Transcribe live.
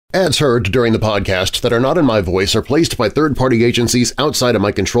Ads heard during the podcast that are not in my voice are placed by third-party agencies outside of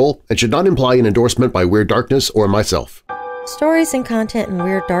my control and should not imply an endorsement by Weird Darkness or myself. Stories and content in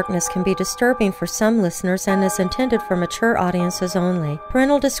Weird Darkness can be disturbing for some listeners and is intended for mature audiences only.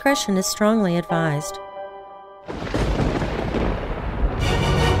 Parental discretion is strongly advised.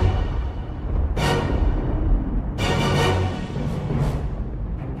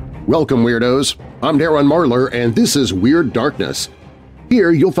 Welcome, Weirdos! I'm Darren Marlar, and this is Weird Darkness.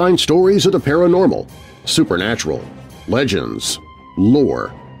 Here you'll find stories of the paranormal, supernatural, legends,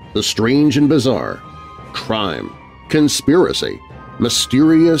 lore, the strange and bizarre, crime, conspiracy,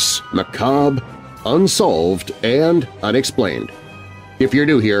 mysterious, macabre, unsolved, and unexplained. If you're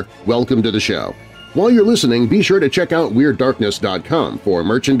new here, welcome to the show. While you're listening, be sure to check out WeirdDarkness.com for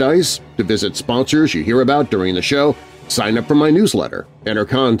merchandise, to visit sponsors you hear about during the show, sign up for my newsletter, enter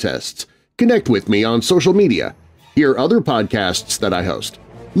contests, connect with me on social media, hear other podcasts that I host,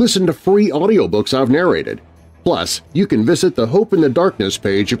 listen to free audiobooks I've narrated. Plus, you can visit the Hope in the Darkness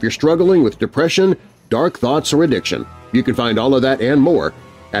page if you're struggling with depression, dark thoughts, or addiction. You can find all of that and more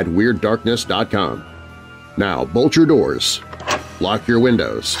at WeirdDarkness.com. Now bolt your doors, lock your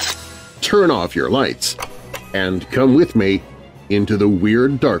windows, turn off your lights, and come with me into the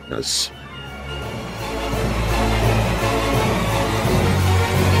Weird Darkness.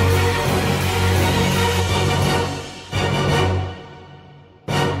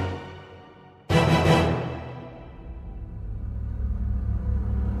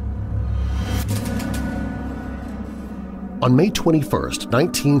 On May 21,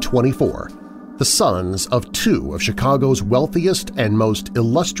 1924, the sons of two of Chicago's wealthiest and most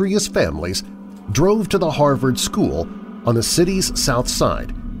illustrious families drove to the Harvard School on the city's south side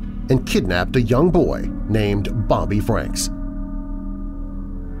and kidnapped a young boy named Bobby Franks.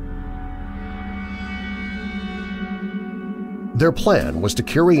 Their plan was to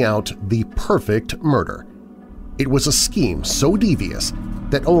carry out the perfect murder. It was a scheme so devious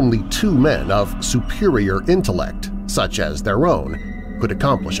that only two men of superior intellect, such as their own, could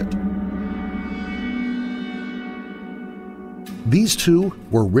accomplish it. These two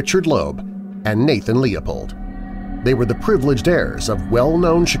were Richard Loeb and Nathan Leopold. They were the privileged heirs of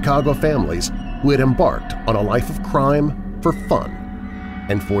well-known Chicago families who had embarked on a life of crime for fun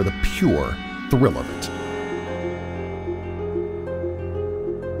and for the pure thrill of it.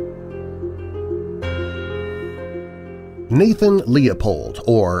 Nathan Leopold,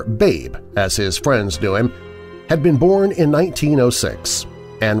 or Babe as his friends knew him, had been born in 1906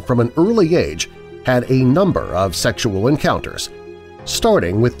 and from an early age had a number of sexual encounters,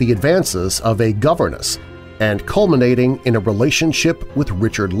 starting with the advances of a governess and culminating in a relationship with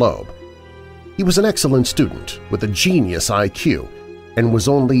Richard Loeb. He was an excellent student with a genius IQ and was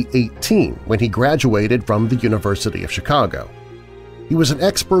only 18 when he graduated from the University of Chicago. He was an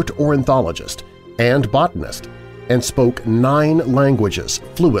expert ornithologist and botanist and spoke 9 languages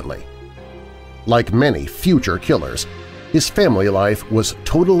fluently. Like many future killers, his family life was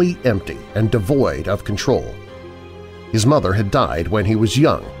totally empty and devoid of control. His mother had died when he was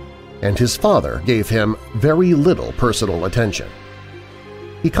young, and his father gave him very little personal attention.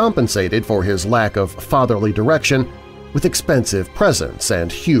 He compensated for his lack of fatherly direction with expensive presents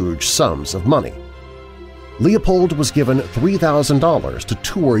and huge sums of money. Leopold was given $3,000 to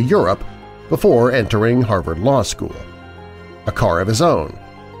tour Europe before entering Harvard Law School, a car of his own,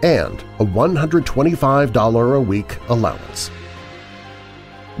 and a $125 a week allowance.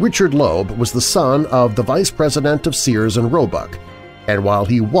 Richard Loeb was the son of the vice president of Sears and Roebuck, and while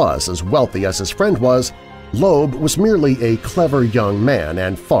he was as wealthy as his friend was, Loeb was merely a clever young man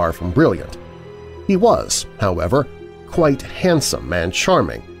and far from brilliant. He was, however, quite handsome and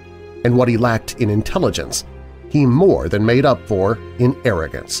charming, and what he lacked in intelligence, he more than made up for in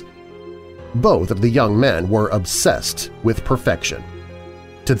arrogance. Both of the young men were obsessed with perfection.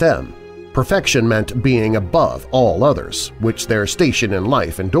 To them, perfection meant being above all others, which their station in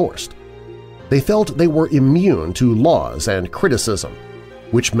life endorsed. They felt they were immune to laws and criticism,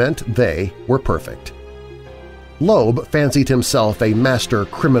 which meant they were perfect. Loeb fancied himself a master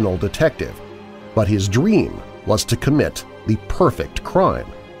criminal detective, but his dream was to commit the perfect crime.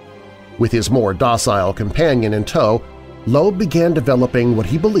 With his more docile companion in tow, Loeb began developing what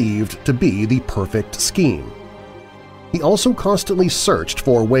he believed to be the perfect scheme. He also constantly searched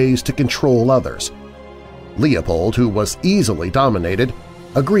for ways to control others. Leopold, who was easily dominated,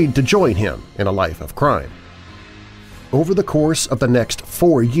 agreed to join him in a life of crime. Over the course of the next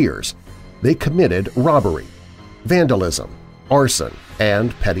 4 years, they committed robbery, vandalism, arson,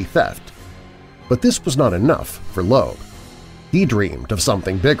 and petty theft. But this was not enough for Loeb. He dreamed of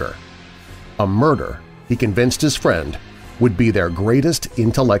something bigger. A murder, he convinced his friend, would be their greatest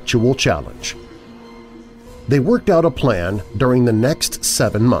intellectual challenge. They worked out a plan during the next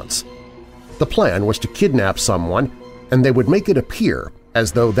 7 months. The plan was to kidnap someone, and they would make it appear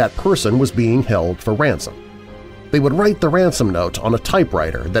as though that person was being held for ransom. They would write the ransom note on a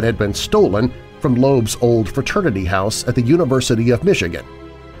typewriter that had been stolen from Loeb's old fraternity house at the University of Michigan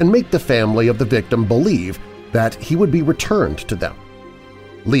and make the family of the victim believe that he would be returned to them.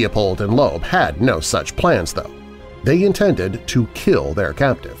 Leopold and Loeb had no such plans, though. They intended to kill their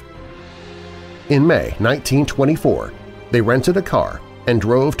captive. In May 1924, they rented a car and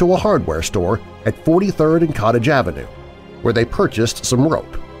drove to a hardware store at 43rd and Cottage Avenue, where they purchased some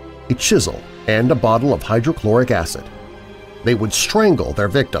rope, a chisel, and a bottle of hydrochloric acid. They would strangle their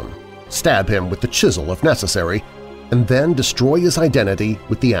victim, stab him with the chisel if necessary, and then destroy his identity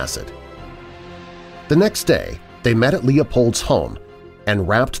with the acid. The next day, they met at Leopold's home and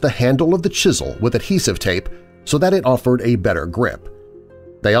wrapped the handle of the chisel with adhesive tape so that it offered a better grip.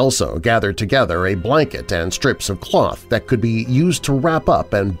 They also gathered together a blanket and strips of cloth that could be used to wrap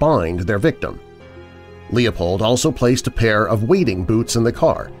up and bind their victim. Leopold also placed a pair of wading boots in the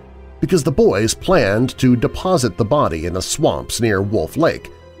car because the boys planned to deposit the body in the swamps near Wolf Lake,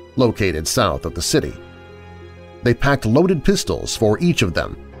 located south of the city. They packed loaded pistols for each of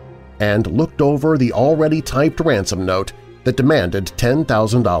them and looked over the already typed ransom note that demanded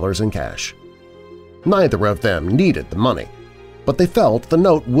 $10,000 in cash. Neither of them needed the money, but they felt the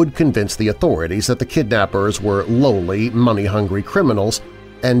note would convince the authorities that the kidnappers were lowly, money-hungry criminals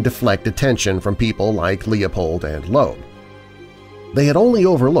and deflect attention from people like Leopold and Loeb. They had only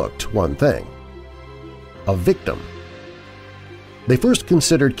overlooked one thing – a victim. They first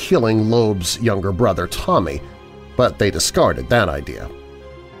considered killing Loeb's younger brother Tommy, but they discarded that idea.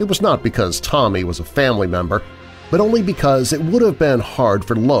 It was not because Tommy was a family member, but only because it would have been hard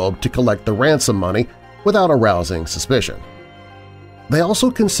for Loeb to collect the ransom money without arousing suspicion. They also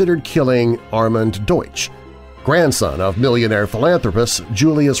considered killing Armand Deutsch, grandson of millionaire philanthropist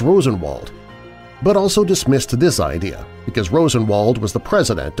Julius Rosenwald, but also dismissed this idea because Rosenwald was the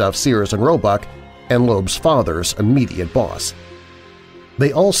president of Sears & Roebuck and Loeb's father's immediate boss.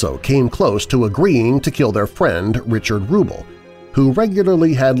 They also came close to agreeing to kill their friend Richard Rubel, who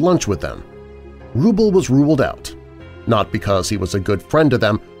regularly had lunch with them. Rubel was ruled out, not because he was a good friend to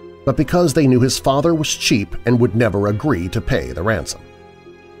them, but because they knew his father was cheap and would never agree to pay the ransom.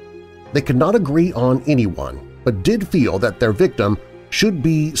 They could not agree on anyone, but did feel that their victim should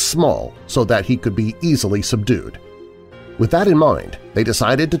be small so that he could be easily subdued. With that in mind, they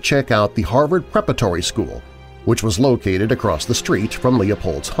decided to check out the Harvard Preparatory School, which was located across the street from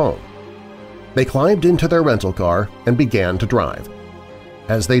Leopold's home. They climbed into their rental car and began to drive.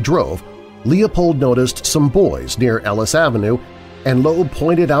 As they drove, Leopold noticed some boys near Ellis Avenue, and Loeb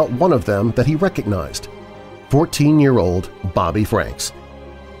pointed out one of them that he recognized – 14-year-old Bobby Franks.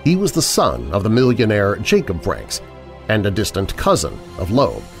 He was the son of the millionaire Jacob Franks and a distant cousin of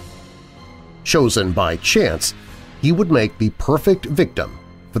Loeb. Chosen by chance, he would make the perfect victim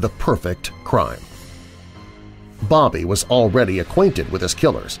for the perfect crime. Bobby was already acquainted with his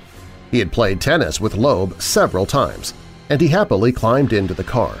killers. He had played tennis with Loeb several times, and he happily climbed into the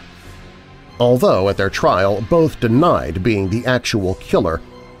car. Although at their trial both denied being the actual killer,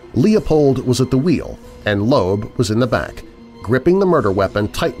 Leopold was at the wheel and Loeb was in the back, gripping the murder weapon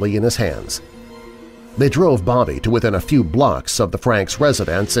tightly in his hands. They drove Bobby to within a few blocks of the Franks'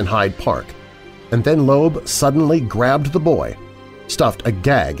 residence in Hyde Park, and then Loeb suddenly grabbed the boy, stuffed a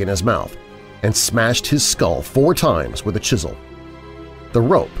gag in his mouth, and smashed his skull 4 times with a chisel. The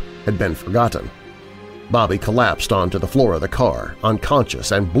rope had been forgotten. Bobby collapsed onto the floor of the car,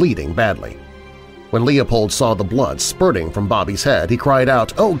 unconscious and bleeding badly. When Leopold saw the blood spurting from Bobby's head, he cried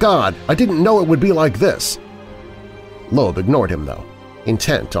out, "Oh God, I didn't know it would be like this!" Loeb ignored him, though,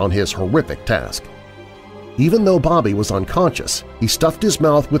 intent on his horrific task. Even though Bobby was unconscious, he stuffed his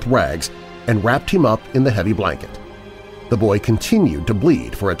mouth with rags and wrapped him up in the heavy blanket. The boy continued to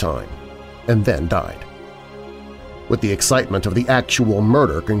bleed for a time, and then died. With the excitement of the actual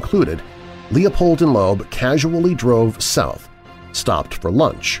murder concluded, Leopold and Loeb casually drove south, stopped for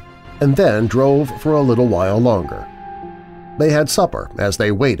lunch, and then drove for a little while longer. They had supper as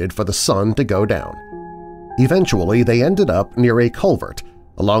they waited for the sun to go down. Eventually, they ended up near a culvert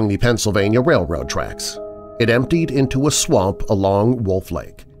along the Pennsylvania Railroad tracks. It emptied into a swamp along Wolf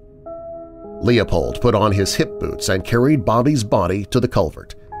Lake. Leopold put on his hip boots and carried Bobby's body to the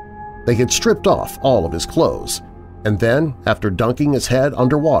culvert. They had stripped off all of his clothes, and then, after dunking his head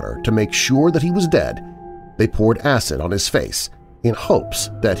underwater to make sure that he was dead, they poured acid on his face in hopes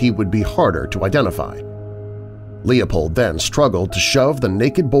that he would be harder to identify. Leopold then struggled to shove the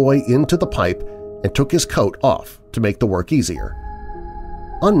naked boy into the pipe and took his coat off to make the work easier.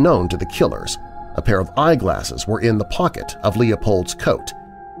 Unknown to the killers, a pair of eyeglasses were in the pocket of Leopold's coat,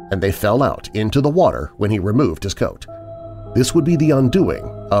 and they fell out into the water when he removed his coat. This would be the undoing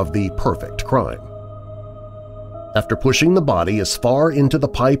of the perfect crime. After pushing the body as far into the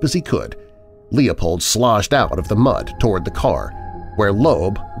pipe as he could, Leopold sloshed out of the mud toward the car, where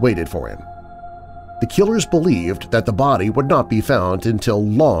Loeb waited for him. The killers believed that the body would not be found until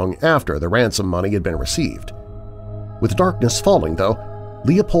long after the ransom money had been received. With darkness falling, though,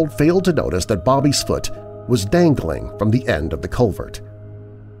 Leopold failed to notice that Bobby's foot was dangling from the end of the culvert.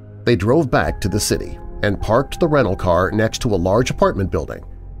 They drove back to the city and parked the rental car next to a large apartment building.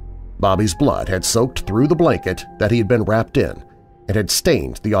 Bobby's blood had soaked through the blanket that he had been wrapped in and had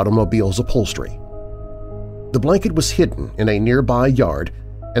stained the automobile's upholstery. The blanket was hidden in a nearby yard,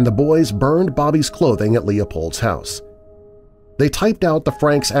 and the boys burned Bobby's clothing at Leopold's house. They typed out the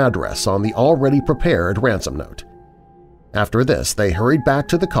Franks' address on the already prepared ransom note. After this, they hurried back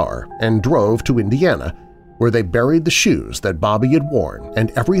to the car and drove to Indiana, where they buried the shoes that Bobby had worn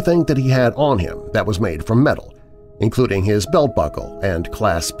and everything that he had on him that was made from metal, including his belt buckle and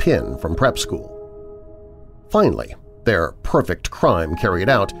class pin from prep school. Finally, their perfect crime carried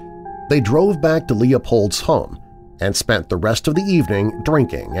out, they drove back to Leopold's home and spent the rest of the evening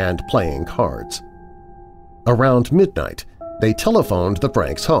drinking and playing cards. Around midnight, they telephoned the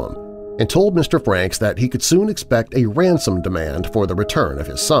Franks' home and told Mr. Franks that he could soon expect a ransom demand for the return of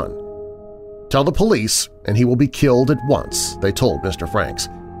his son. "Tell the police and he will be killed at once," they told Mr. Franks.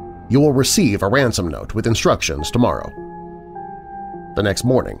 "You will receive a ransom note with instructions tomorrow." The next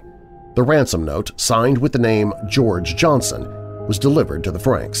morning, the ransom note, signed with the name George Johnson, was delivered to the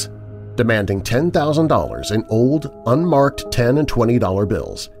Franks, demanding $10,000 in old, unmarked $10 and $20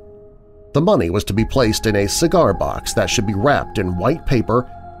 bills. The money was to be placed in a cigar box that should be wrapped in white paper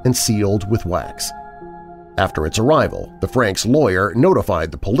and sealed with wax. After its arrival, the Franks' lawyer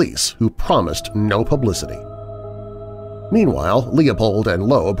notified the police, who promised no publicity. Meanwhile, Leopold and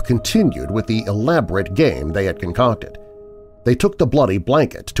Loeb continued with the elaborate game they had concocted. They took the bloody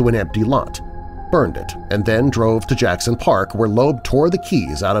blanket to an empty lot, burned it, and then drove to Jackson Park, where Loeb tore the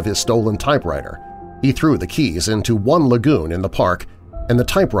keys out of his stolen typewriter. He threw the keys into one lagoon in the park and the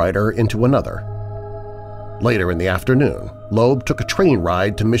typewriter into another. Later in the afternoon, Loeb took a train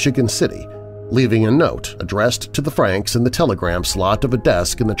ride to Michigan City, leaving a note addressed to the Franks in the telegram slot of a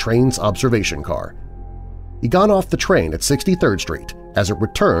desk in the train's observation car. He got off the train at 63rd Street as it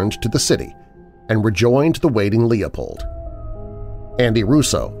returned to the city and rejoined the waiting Leopold. Andy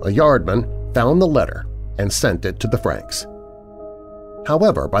Russo, a yardman, found the letter and sent it to the Franks.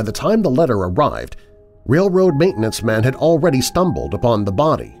 However, by the time the letter arrived, railroad maintenance men had already stumbled upon the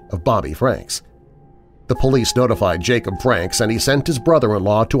body of Bobby Franks. The police notified Jacob Franks, and he sent his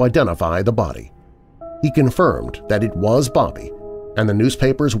brother-in-law to identify the body. He confirmed that it was Bobby, and the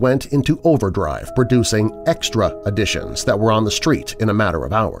newspapers went into overdrive, producing extra editions that were on the street in a matter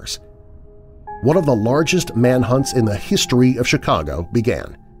of hours. One of the largest manhunts in the history of Chicago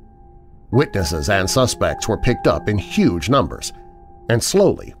began. Witnesses and suspects were picked up in huge numbers, and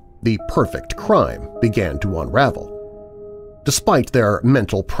slowly the perfect crime began to unravel. Despite their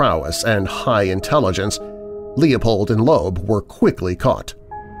mental prowess and high intelligence, Leopold and Loeb were quickly caught.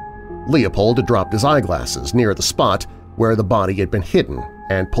 Leopold had dropped his eyeglasses near the spot where the body had been hidden,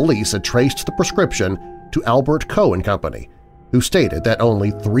 and police had traced the prescription to Albert Coe & Company, who stated that only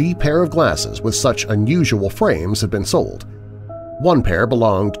 3 pair of glasses with such unusual frames had been sold. 1 pair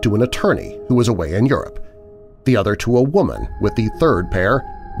belonged to an attorney who was away in Europe, the other to a woman, with the 3rd pair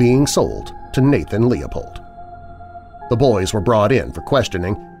being sold to Nathan Leopold. The boys were brought in for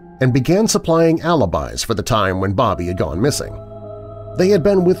questioning and began supplying alibis for the time when Bobby had gone missing. They had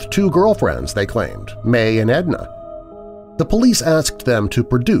been with 2 girlfriends, they claimed, May and Edna. The police asked them to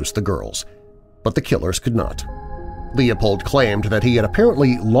produce the girls, but the killers could not. Leopold claimed that he had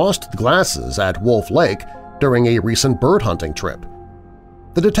apparently lost the glasses at Wolf Lake during a recent bird hunting trip.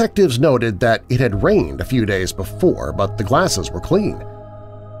 The detectives noted that it had rained a few days before, but the glasses were clean.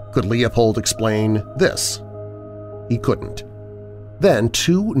 Could Leopold explain this? He couldn't. Then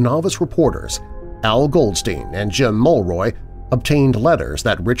 2 novice reporters, Al Goldstein and Jim Mulroy, obtained letters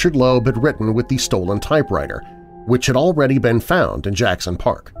that Richard Loeb had written with the stolen typewriter, which had already been found in Jackson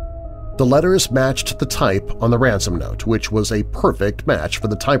Park. The letters matched the type on the ransom note, which was a perfect match for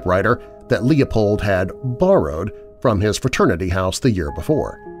the typewriter that Leopold had borrowed from his fraternity house the year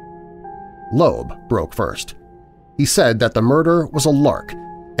before. Loeb broke first. He said that the murder was a lark,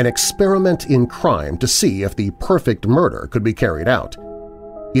 an experiment in crime to see if the perfect murder could be carried out.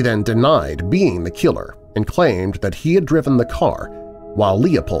 He then denied being the killer and claimed that he had driven the car while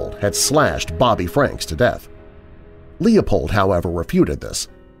Leopold had slashed Bobby Franks to death. Leopold, however, refuted this.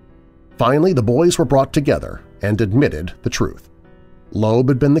 Finally, the boys were brought together and admitted the truth. Loeb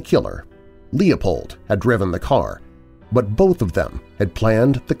had been the killer. Leopold had driven the car, but both of them had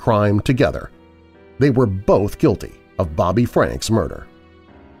planned the crime together. They were both guilty of Bobby Franks' murder.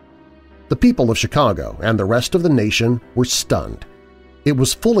 The people of Chicago and the rest of the nation were stunned. It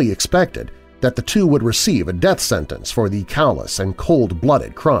was fully expected that the two would receive a death sentence for the callous and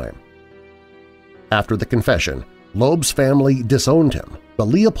cold-blooded crime. After the confession, Loeb's family disowned him, but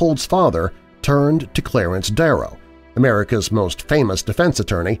Leopold's father turned to Clarence Darrow, America's most famous defense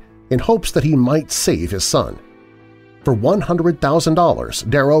attorney, in hopes that he might save his son. For $100,000,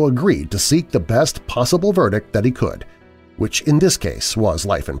 Darrow agreed to seek the best possible verdict that he could, which in this case was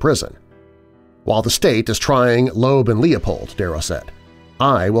life in prison. "While the state is trying Loeb and Leopold," Darrow said,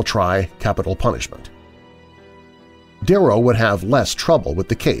 "I will try capital punishment." Darrow would have less trouble with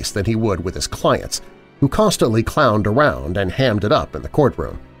the case than he would with his clients, who constantly clowned around and hammed it up in the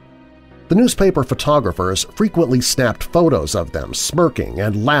courtroom. The newspaper photographers frequently snapped photos of them smirking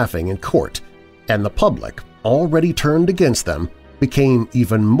and laughing in court, and the public, already turned against them, became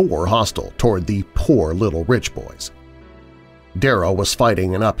even more hostile toward the poor little rich boys. Darrow was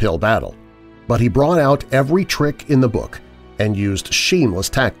fighting an uphill battle, but he brought out every trick in the book and used shameless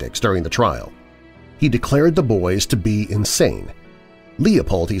tactics during the trial. He declared the boys to be insane.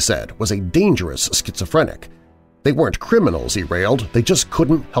 Leopold, he said, was a dangerous schizophrenic. They weren't criminals, he railed, they just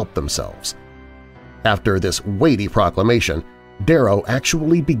couldn't help themselves. After this weighty proclamation, Darrow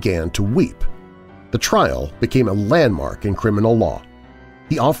actually began to weep. The trial became a landmark in criminal law.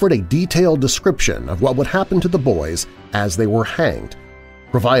 He offered a detailed description of what would happen to the boys as they were hanged,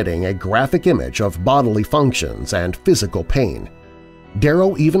 providing a graphic image of bodily functions and physical pain.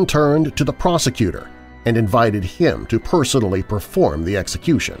 Darrow even turned to the prosecutor and invited him to personally perform the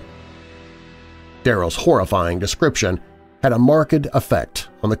execution. Darrow's horrifying description had a marked effect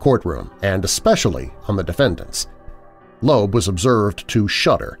on the courtroom and especially on the defendants. Loeb was observed to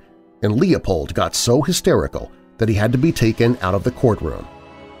shudder, and Leopold got so hysterical that he had to be taken out of the courtroom.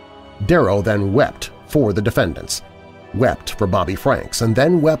 Darrow then wept for the defendants, wept for Bobby Franks, and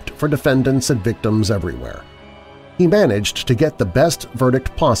then wept for defendants and victims everywhere. He managed to get the best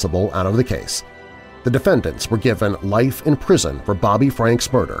verdict possible out of the case. The defendants were given life in prison for Bobby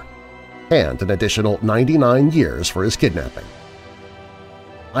Franks' murder and an additional 99 years for his kidnapping.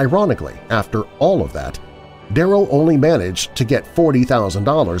 Ironically, after all of that, Darrow only managed to get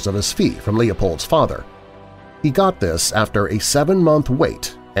 $40,000 of his fee from Leopold's father. He got this after a 7-month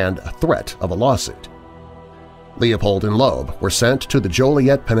wait and a threat of a lawsuit. Leopold and Loeb were sent to the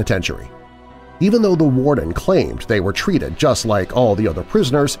Joliet Penitentiary. Even though the warden claimed they were treated just like all the other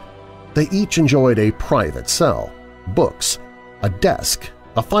prisoners, they each enjoyed a private cell, books, a desk,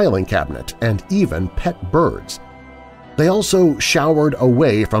 a filing cabinet, and even pet birds. They also showered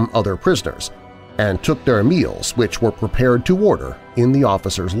away from other prisoners and took their meals, which were prepared to order, in the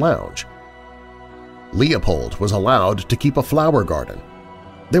officers' lounge. Leopold was allowed to keep a flower garden.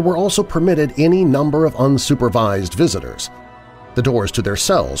 They were also permitted any number of unsupervised visitors. The doors to their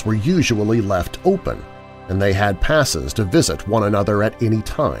cells were usually left open, and they had passes to visit one another at any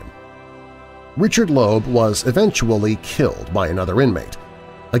time. Richard Loeb was eventually killed by another inmate,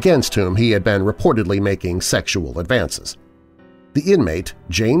 against whom he had been reportedly making sexual advances. The inmate,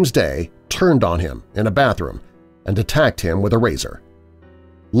 James Day, turned on him in a bathroom and attacked him with a razor.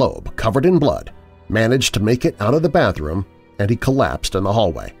 Loeb, covered in blood, managed to make it out of the bathroom and he collapsed in the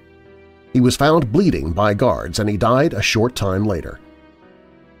hallway. He was found bleeding by guards and he died a short time later.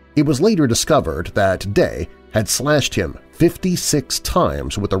 It was later discovered that Day had slashed him 56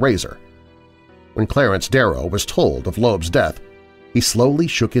 times with a razor. When Clarence Darrow was told of Loeb's death, he slowly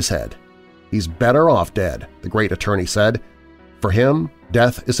shook his head. "He's better off dead," the great attorney said. "For him,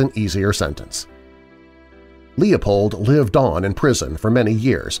 death is an easier sentence." Leopold lived on in prison for many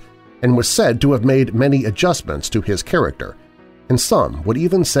years and was said to have made many adjustments to his character, and some would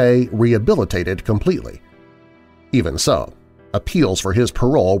even say rehabilitated completely. Even so, appeals for his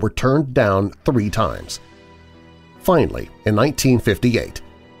parole were turned down 3 times. Finally, in 1958,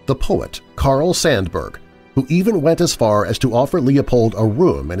 the poet Carl Sandburg, who even went as far as to offer Leopold a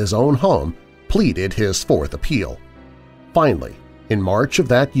room in his own home, pleaded his 4th appeal. Finally, in March of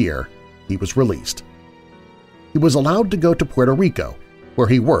that year, he was released. He was allowed to go to Puerto Rico, where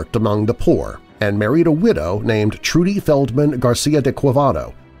he worked among the poor and married a widow named Trudy Feldman Garcia de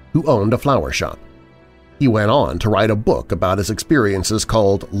Quavado, who owned a flower shop. He went on to write a book about his experiences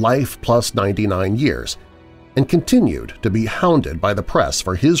called Life Plus 99 Years, and continued to be hounded by the press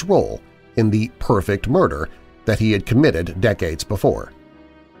for his role in the perfect murder that he had committed decades before.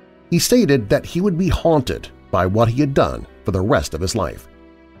 He stated that he would be haunted by what he had done for the rest of his life.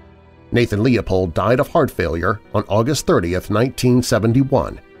 Nathan Leopold died of heart failure on August 30,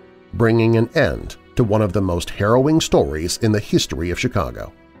 1971, bringing an end to one of the most harrowing stories in the history of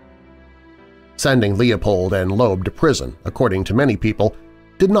Chicago. Sending Leopold and Loeb to prison, according to many people,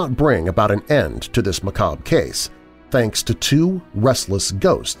 did not bring about an end to this macabre case, thanks to two restless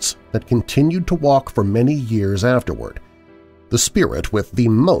ghosts that continued to walk for many years afterward. The spirit with the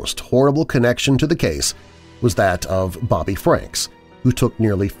most horrible connection to the case was that of Bobby Franks, who took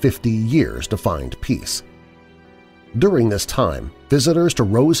nearly 50 years to find peace. During this time, visitors to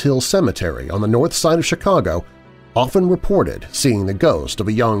Rose Hill Cemetery on the north side of Chicago often reported seeing the ghost of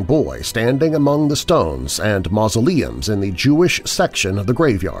a young boy standing among the stones and mausoleums in the Jewish section of the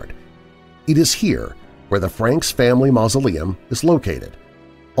graveyard. It is here where the Franks family mausoleum is located,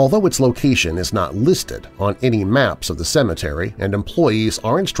 although its location is not listed on any maps of the cemetery and employees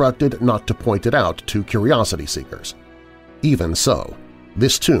are instructed not to point it out to curiosity seekers. Even so,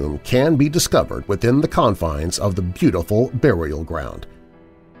 this tomb can be discovered within the confines of the beautiful burial ground.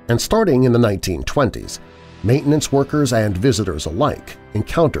 And starting in the 1920s, maintenance workers and visitors alike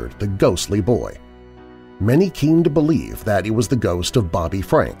encountered the ghostly boy. Many came to believe that it was the ghost of Bobby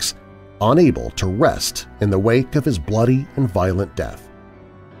Franks, unable to rest in the wake of his bloody and violent death.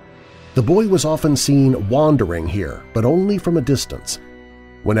 The boy was often seen wandering here, but only from a distance.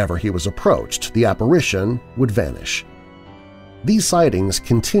 Whenever he was approached, the apparition would vanish. These sightings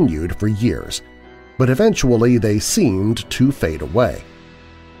continued for years, but eventually they seemed to fade away.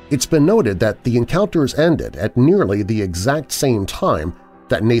 It's been noted that the encounters ended at nearly the exact same time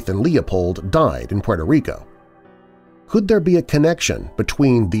that Nathan Leopold died in Puerto Rico. Could there be a connection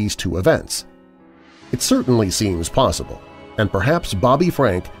between these two events? It certainly seems possible, and perhaps Bobby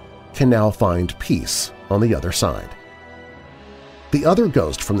Frank can now find peace on the other side. The other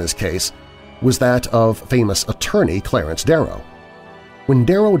ghost from this case was that of famous attorney Clarence Darrow. When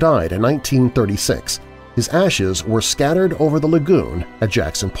Darrow died in 1936, his ashes were scattered over the lagoon at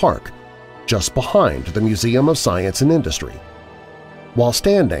Jackson Park, just behind the Museum of Science and Industry. While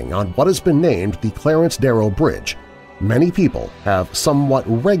standing on what has been named the Clarence Darrow Bridge, many people have somewhat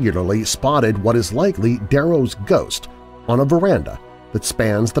regularly spotted what is likely Darrow's ghost on a veranda that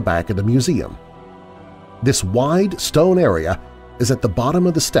spans the back of the museum. This wide stone area is at the bottom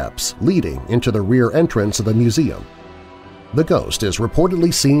of the steps leading into the rear entrance of the museum. The ghost is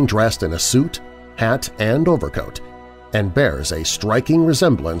reportedly seen dressed in a suit, hat, and overcoat, and bears a striking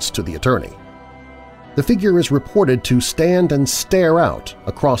resemblance to the attorney. The figure is reported to stand and stare out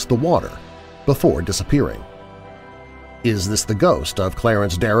across the water before disappearing. Is this the ghost of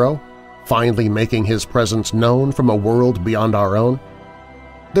Clarence Darrow, finally making his presence known from a world beyond our own?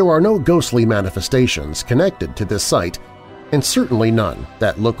 There are no ghostly manifestations connected to this site, and certainly none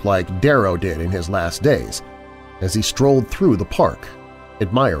that look like Darrow did in his last days, as he strolled through the park,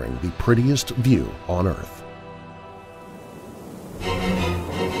 admiring the prettiest view on Earth.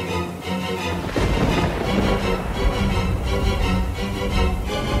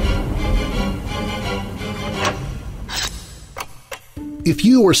 If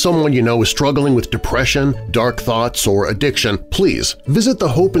you or someone you know is struggling with depression, dark thoughts, or addiction, please visit the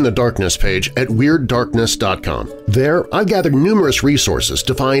Hope in the Darkness page at WeirdDarkness.com. There, I've gathered numerous resources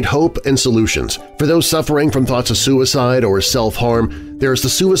to find hope and solutions. For those suffering from thoughts of suicide or self-harm, there's the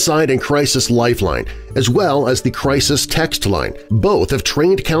Suicide and Crisis Lifeline, as well as the Crisis Text Line. Both have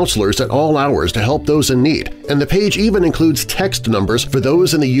trained counselors at all hours to help those in need, and the page even includes text numbers for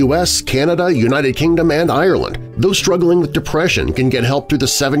those in the U.S., Canada, United Kingdom, and Ireland. Those struggling with depression can get help through the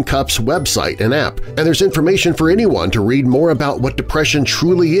Seven Cups website and app, and there's information for anyone to read more about what depression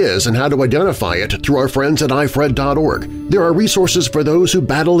truly is and how to identify it through our friends at ifred.org. There are resources for those who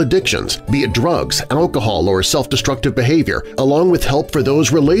battle addictions, be it drugs, alcohol, or self-destructive behavior, along with help for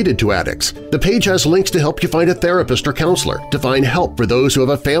those related to addicts. The page has links to help you find a therapist or counselor, to find help for those who have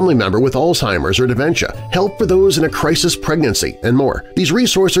a family member with Alzheimer's or dementia, help for those in a crisis pregnancy, and more. These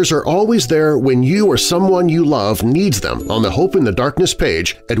resources are always there when you or someone you love needs them on the Hope in the Darkness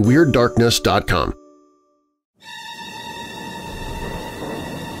page at WeirdDarkness.com.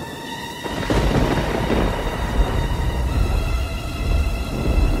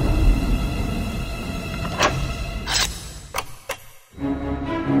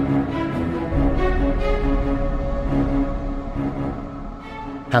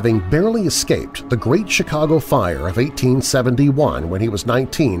 Having barely escaped the Great Chicago Fire of 1871 when he was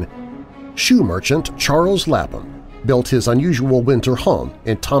 19, shoe merchant Charles Lapham built his unusual winter home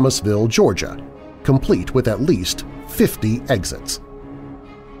in Thomasville, Georgia, complete with at least 50 exits.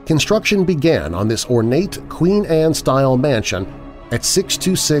 Construction began on this ornate Queen Anne-style mansion at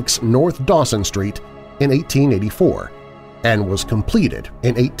 626 North Dawson Street in 1884 and was completed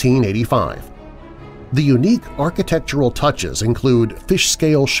in 1885. The unique architectural touches include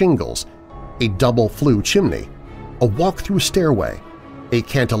fish-scale shingles, a double flue chimney, a walk-through stairway, a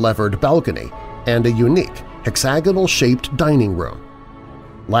cantilevered balcony, and a unique hexagonal-shaped dining room.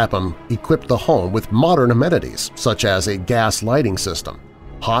 Lapham equipped the home with modern amenities such as a gas lighting system,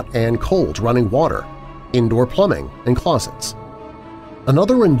 hot and cold running water, indoor plumbing, and closets.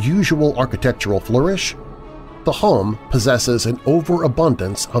 Another unusual architectural flourish? The home possesses an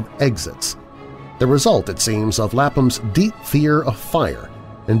overabundance of exits, the result, it seems, of Lapham's deep fear of fire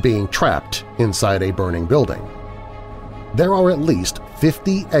and being trapped inside a burning building. There are at least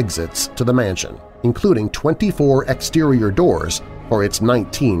 50 exits to the mansion, including 24 exterior doors for its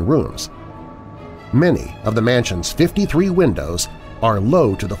 19 rooms. Many of the mansion's 53 windows are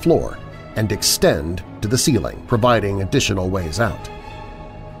low to the floor and extend to the ceiling, providing additional ways out.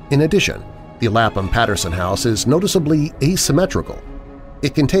 In addition, the Lapham Patterson House is noticeably asymmetrical.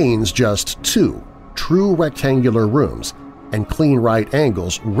 It contains just 2 true rectangular rooms, and clean right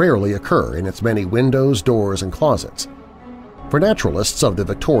angles rarely occur in its many windows, doors, and closets. For naturalists of the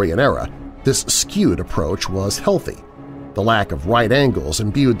Victorian era, this skewed approach was healthy. The lack of right angles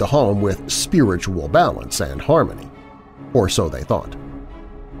imbued the home with spiritual balance and harmony, or so they thought.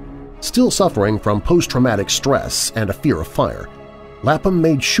 Still suffering from post-traumatic stress and a fear of fire, Lapham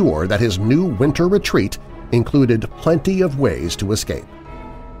made sure that his new winter retreat included plenty of ways to escape.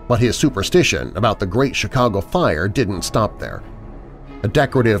 But his superstition about the Great Chicago Fire didn't stop there. A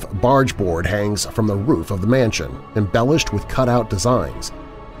decorative barge board hangs from the roof of the mansion, embellished with cutout designs.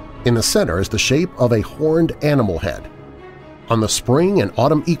 In the center is the shape of a horned animal head. On the spring and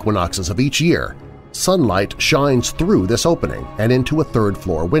autumn equinoxes of each year, sunlight shines through this opening and into a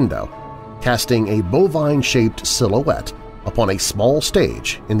third-floor window, casting a bovine-shaped silhouette upon a small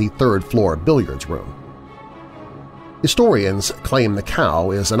stage in the third-floor billiards room. Historians claim the cow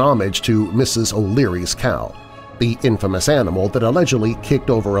is an homage to Mrs. O'Leary's cow, the infamous animal that allegedly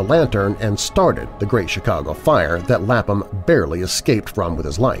kicked over a lantern and started the Great Chicago Fire that Lapham barely escaped from with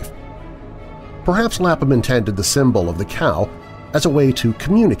his life. Perhaps Lapham intended the symbol of the cow as a way to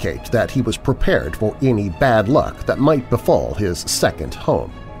communicate that he was prepared for any bad luck that might befall his second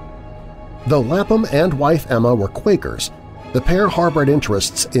home. Though Lapham and wife Emma were Quakers, the pair harbored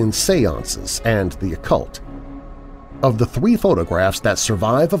interests in seances and the occult. Of the 3 photographs that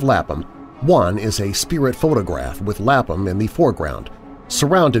survive of Lapham, one is a spirit photograph with Lapham in the foreground,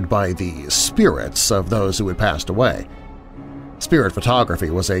 surrounded by the spirits of those who had passed away. Spirit photography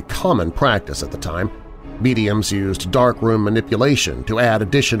was a common practice at the time. Mediums used darkroom manipulation to add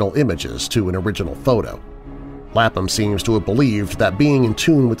additional images to an original photo. Lapham seems to have believed that being in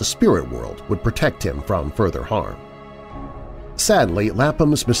tune with the spirit world would protect him from further harm. Sadly,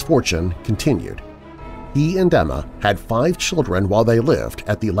 Lapham's misfortune continued. He and Emma had 5 children while they lived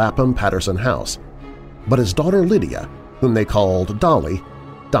at the Lapham Patterson House, but his daughter Lydia, whom they called Dolly,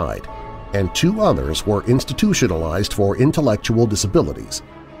 died, and 2 others were institutionalized for intellectual disabilities.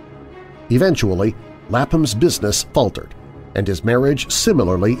 Eventually, Lapham's business faltered, and his marriage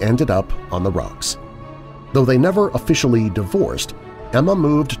similarly ended up on the rocks. Though they never officially divorced, Emma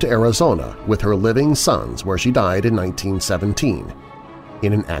moved to Arizona with her living sons, where she died in 1917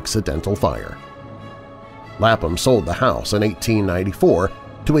 in an accidental fire. Lapham sold the house in 1894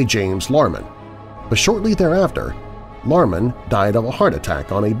 to a James Larman, but shortly thereafter, Larman died of a heart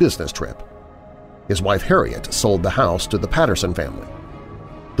attack on a business trip. His wife Harriet sold the house to the Patterson family.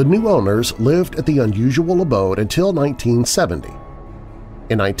 The new owners lived at the unusual abode until 1970.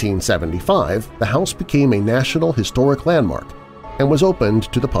 In 1975, the house became a National Historic Landmark and was opened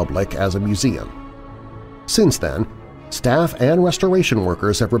to the public as a museum. Since then, staff and restoration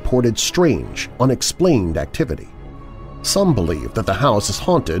workers have reported strange, unexplained activity. Some believe that the house is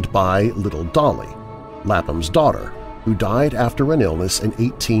haunted by Little Dolly, Lapham's daughter, who died after an illness in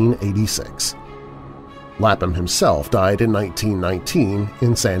 1886. Lapham himself died in 1919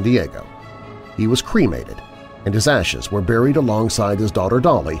 in San Diego. He was cremated, and his ashes were buried alongside his daughter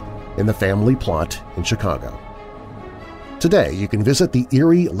Dolly in the family plot in Chicago. Today you can visit the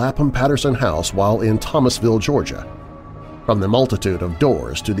eerie Lapham Patterson House while in Thomasville, Georgia. From the multitude of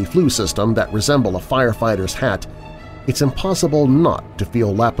doors to the flue system that resemble a firefighter's hat, it's impossible not to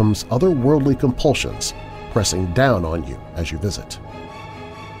feel Lapham's otherworldly compulsions pressing down on you as you visit.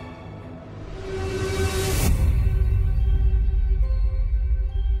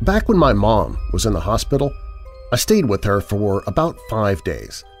 Back when my mom was in the hospital, I stayed with her for about 5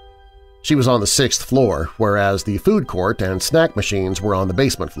 days. She was on the 6th floor, whereas the food court and snack machines were on the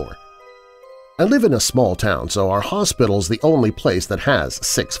basement floor. I live in a small town, so our hospital's the only place that has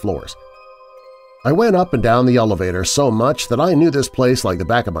 6 floors. I went up and down the elevator so much that I knew this place like the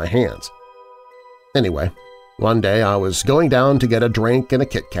back of my hands. Anyway, one day I was going down to get a drink and a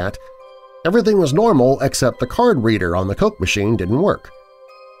Kit Kat. Everything was normal except the card reader on the Coke machine didn't work.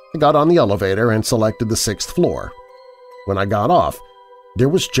 I got on the elevator and selected the 6th floor. When I got off, there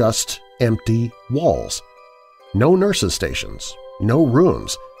was just empty walls. No nurses' stations, no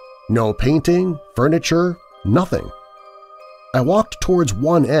rooms, no painting, furniture, nothing. I walked towards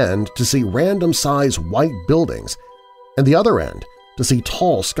one end to see random-sized white buildings, and the other end to see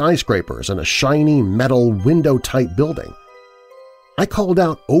tall skyscrapers and a shiny metal window-type building. I called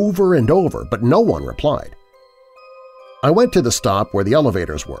out over and over, but no one replied. I went to the stop where the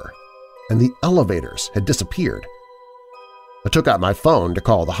elevators were, and the elevators had disappeared. I took out my phone to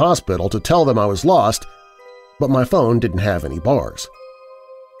call the hospital to tell them I was lost, but my phone didn't have any bars.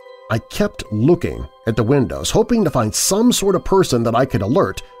 I kept looking at the windows, hoping to find some sort of person that I could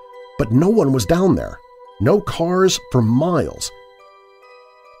alert, but no one was down there, no cars for miles.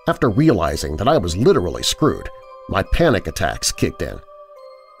 After realizing that I was literally screwed, my panic attacks kicked in.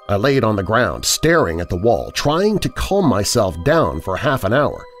 I laid on the ground, staring at the wall, trying to calm myself down for half an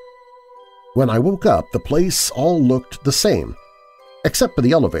hour. When I woke up, the place all looked the same, except for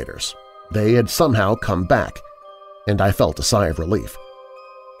the elevators. They had somehow come back, and I felt a sigh of relief.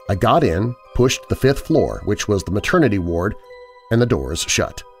 I got in, pushed the 5th floor, which was the maternity ward, and the doors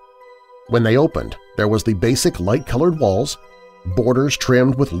shut. When they opened, there was the basic light-colored walls, borders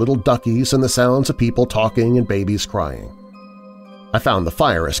trimmed with little duckies and the sounds of people talking and babies crying. I found the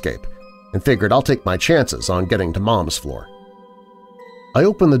fire escape and figured I'll take my chances on getting to Mom's floor. I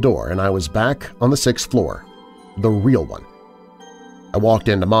opened the door and I was back on the 6th floor, the real one. I walked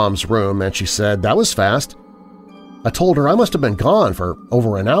into Mom's room and she said, "That was fast." I told her I must have been gone for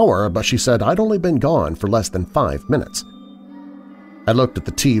over an hour, but she said I'd only been gone for less than 5 minutes. I looked at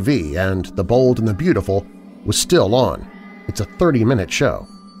the TV and The Bold and the Beautiful was still on. It's a 30-minute show.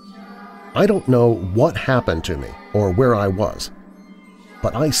 I don't know what happened to me or where I was,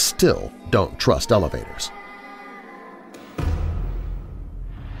 but I still don't trust elevators.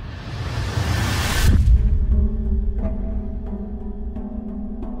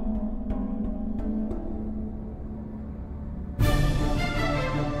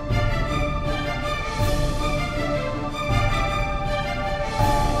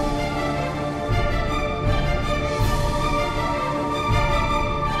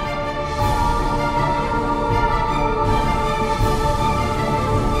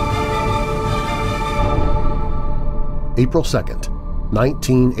 April 2nd,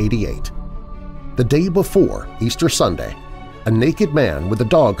 1988. The day before Easter Sunday, a naked man with a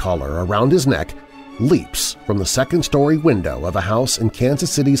dog collar around his neck leaps from the second-story window of a house in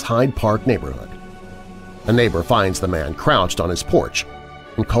Kansas City's Hyde Park neighborhood. A neighbor finds the man crouched on his porch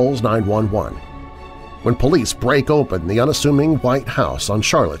and calls 911. When police break open the unassuming white house on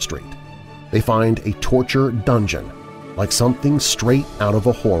Charlotte Street, they find a torture dungeon like something straight out of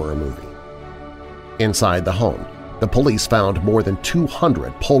a horror movie. Inside the home, the police found more than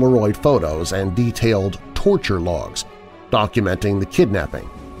 200 Polaroid photos and detailed torture logs documenting the kidnapping,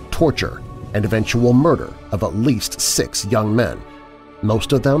 torture, and eventual murder of at least 6 young men,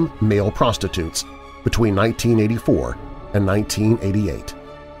 most of them male prostitutes, between 1984 and 1988.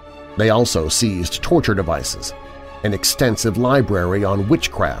 They also seized torture devices, an extensive library on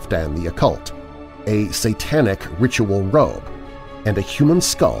witchcraft and the occult, a satanic ritual robe, and a human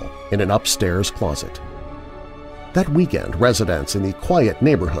skull in an upstairs closet. That weekend, residents in the quiet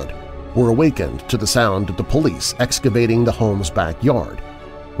neighborhood were awakened to the sound of the police excavating the home's backyard,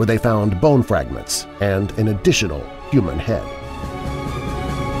 where they found bone fragments and an additional human head.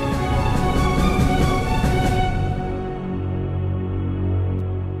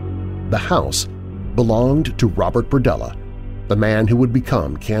 The house belonged to Robert Berdella, the man who would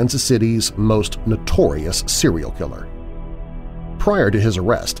become Kansas City's most notorious serial killer. Prior to his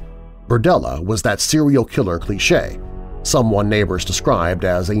arrest, Berdella was that serial killer cliché, someone neighbors described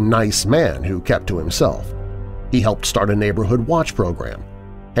as a nice man who kept to himself. He helped start a neighborhood watch program,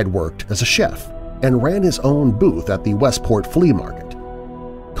 had worked as a chef, and ran his own booth at the Westport Flea Market.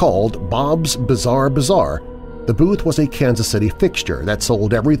 Called Bob's Bizarre Bazaar, the booth was a Kansas City fixture that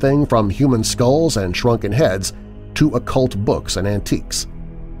sold everything from human skulls and shrunken heads to occult books and antiques.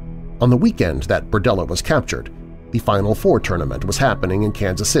 On the weekend that Berdella was captured, the Final Four tournament was happening in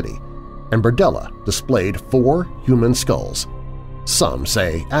Kansas City, and Berdella displayed 4 human skulls. Some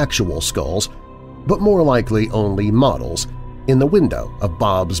say actual skulls, but more likely only models, in the window of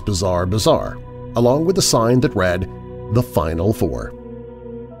Bob's Bizarre Bazaar, along with a sign that read, "The Final Four."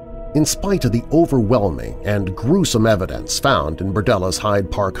 In spite of the overwhelming and gruesome evidence found in Berdella's Hyde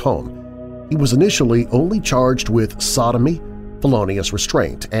Park home, he was initially only charged with sodomy, felonious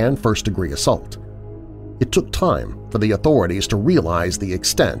restraint, and first-degree assault. It took time for the authorities to realize the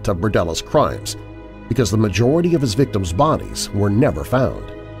extent of Berdella's crimes because the majority of his victims' bodies were never found.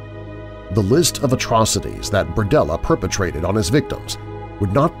 The list of atrocities that Berdella perpetrated on his victims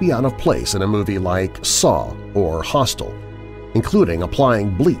would not be out of place in a movie like Saw or Hostel, including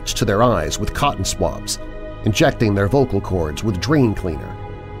applying bleach to their eyes with cotton swabs, injecting their vocal cords with drain cleaner,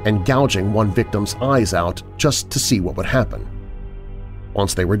 and gouging one victim's eyes out just to see what would happen.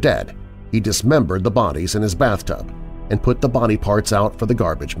 Once they were dead, he dismembered the bodies in his bathtub and put the body parts out for the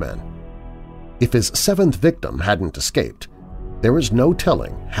garbage men. If his seventh victim hadn't escaped, there is no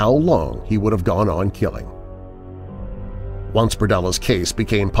telling how long he would have gone on killing. Once Berdella's case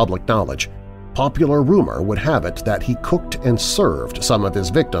became public knowledge, popular rumor would have it that he cooked and served some of his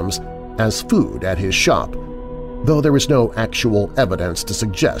victims as food at his shop, though there is no actual evidence to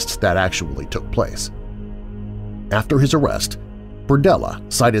suggest that actually took place. After his arrest, Berdella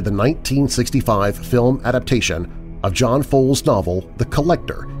cited the 1965 film adaptation of John Fowles' novel The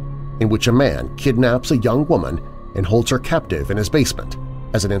Collector, in which a man kidnaps a young woman and holds her captive in his basement,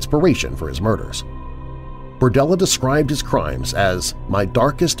 as an inspiration for his murders. Berdella described his crimes as "my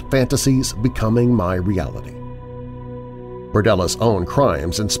darkest fantasies becoming my reality." Berdella's own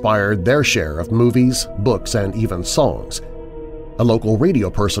crimes inspired their share of movies, books, and even songs. A local radio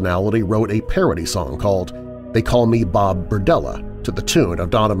personality wrote a parody song called "They Call Me Bob Berdella" to the tune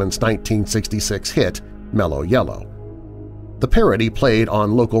of Donovan's 1966 hit Mellow Yellow. The parody played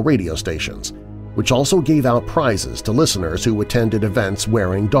on local radio stations, which also gave out prizes to listeners who attended events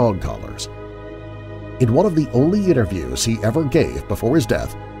wearing dog collars. In one of the only interviews he ever gave before his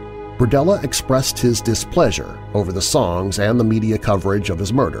death, Berdella expressed his displeasure over the songs and the media coverage of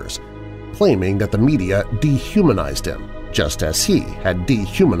his murders, claiming that the media dehumanized him just as he had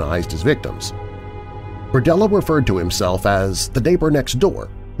dehumanized his victims. Berdella referred to himself as the neighbor next door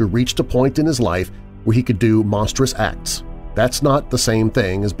who reached a point in his life where he could do monstrous acts. "That's not the same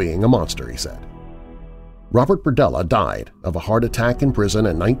thing as being a monster," he said. Robert Berdella died of a heart attack in prison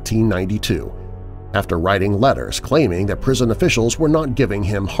in 1992 after writing letters claiming that prison officials were not giving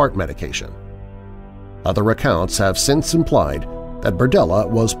him heart medication. Other accounts have since implied that Berdella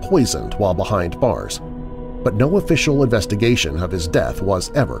was poisoned while behind bars, but no official investigation of his death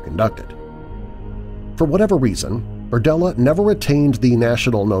was ever conducted. For whatever reason, Berdella never attained the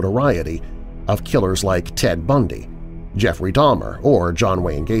national notoriety of killers like Ted Bundy, Jeffrey Dahmer, or John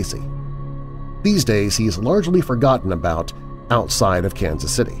Wayne Gacy. These days he's largely forgotten about outside of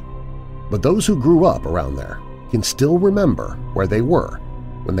Kansas City, but those who grew up around there can still remember where they were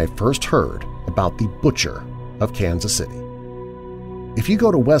when they first heard about the Butcher of Kansas City. If you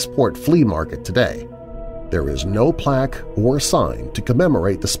go to Westport Flea Market today, there is no plaque or sign to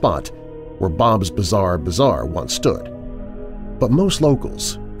commemorate the spot where Bob's Bizarre Bazaar once stood, but most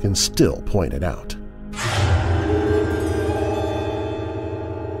locals can still point it out.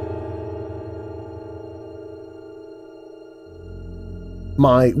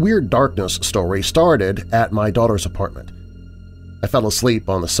 My Weird Darkness story started at my daughter's apartment. I fell asleep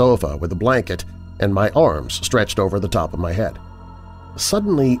on the sofa with a blanket and my arms stretched over the top of my head.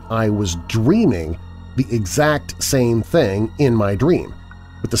 Suddenly, I was dreaming the exact same thing in my dream,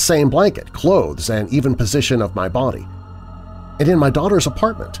 with the same blanket, clothes, and even position of my body. And in my daughter's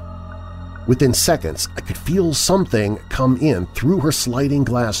apartment. Within seconds, I could feel something come in through her sliding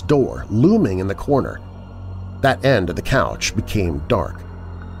glass door, looming in the corner. That end of the couch became dark.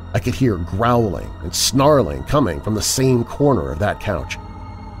 I could hear growling and snarling coming from the same corner of that couch.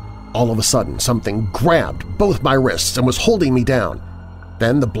 All of a sudden, something grabbed both my wrists and was holding me down.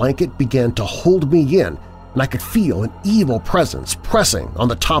 Then the blanket began to hold me in, and I could feel an evil presence pressing on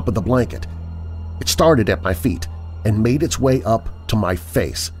the top of the blanket. It started at my feet and made its way up to my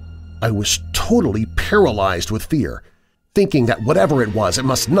face. I was totally paralyzed with fear, thinking that whatever it was, it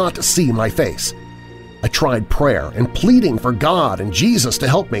must not see my face. I tried prayer and pleading for God and Jesus to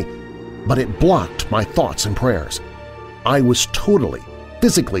help me, but it blocked my thoughts and prayers. I was totally,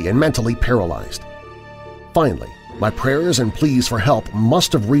 physically and mentally paralyzed. Finally, my prayers and pleas for help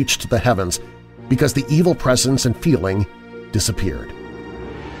must have reached the heavens because the evil presence and feeling disappeared.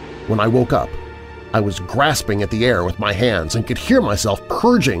 When I woke up, I was grasping at the air with my hands and could hear myself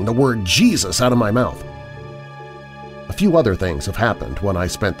purging the word Jesus out of my mouth. A few other things have happened when I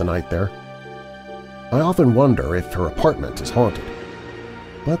spent the night there. I often wonder if her apartment is haunted.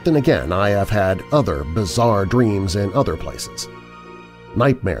 But then again, I have had other bizarre dreams in other places.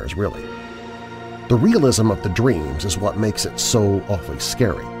 Nightmares, really. The realism of the dreams is what makes it so awfully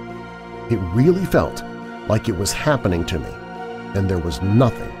scary. It really felt like it was happening to me, and there was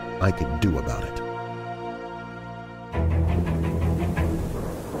nothing I could do about it.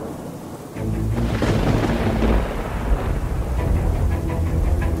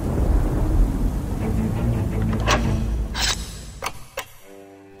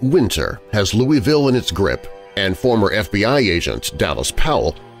 Winter has Louisville in its grip, and former FBI agent Dallas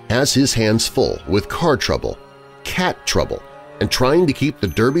Powell has his hands full with car trouble, cat trouble, and trying to keep the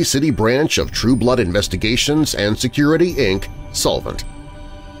Derby City branch of True Blood Investigations and Security, Inc. solvent.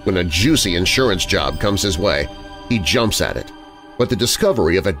 When a juicy insurance job comes his way, he jumps at it, but the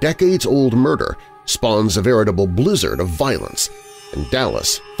discovery of a decades-old murder spawns a veritable blizzard of violence, and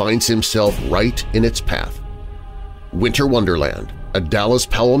Dallas finds himself right in its path. Winter Wonderland, a Dallas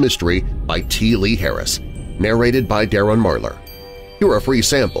Powell mystery by T. Lee Harris, narrated by Darren Marlar. Hear a free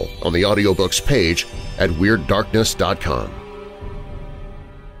sample on the audiobooks page at WeirdDarkness.com.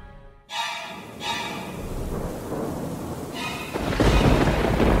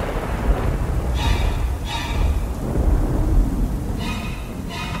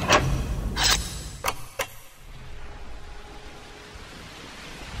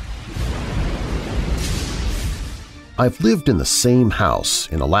 I've lived in the same house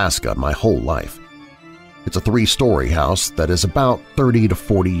in Alaska my whole life. It's a 3-story house that is about 30 to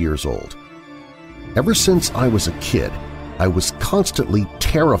 40 years old. Ever since I was a kid, I was constantly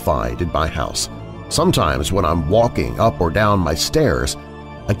terrified in my house. Sometimes when I'm walking up or down my stairs,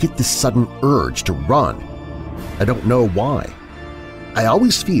 I get this sudden urge to run. I don't know why. I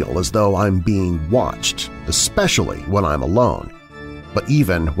always feel as though I'm being watched, especially when I'm alone, but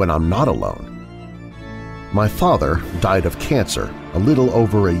even when I'm not alone. My father died of cancer a little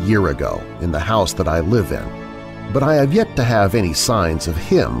over a year ago in the house that I live in, but I have yet to have any signs of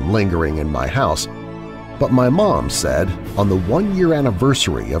him lingering in my house. But my mom said on the 1-year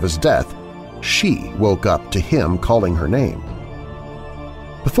anniversary of his death, she woke up to him calling her name.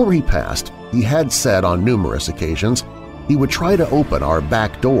 Before he passed, he had said on numerous occasions he would try to open our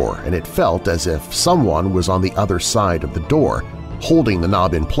back door, and it felt as if someone was on the other side of the door, holding the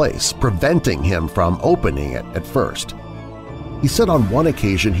knob in place, preventing him from opening it at first. He said on one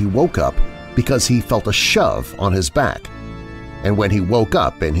occasion he woke up because he felt a shove on his back, and when he woke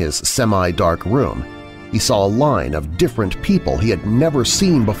up in his semi-dark room, he saw a line of different people he had never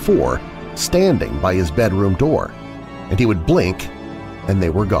seen before standing by his bedroom door, and he would blink and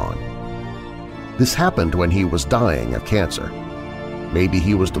they were gone. This happened when he was dying of cancer. Maybe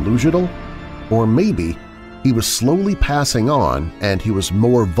he was delusional, or maybe he was slowly passing on and he was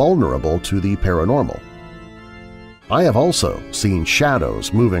more vulnerable to the paranormal. I have also seen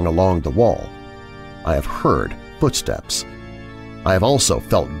shadows moving along the wall. I have heard footsteps. I have also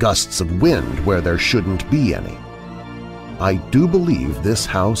felt gusts of wind where there shouldn't be any. I do believe this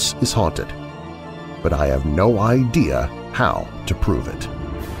house is haunted, but I have no idea how to prove it.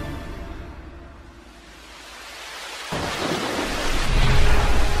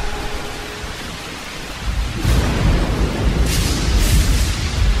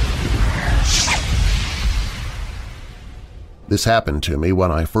 This happened to me when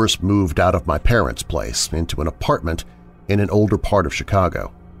I first moved out of my parents' place into an apartment in an older part of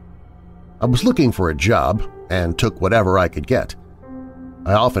Chicago. I was looking for a job and took whatever I could get.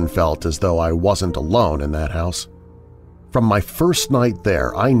 I often felt as though I wasn't alone in that house. From my first night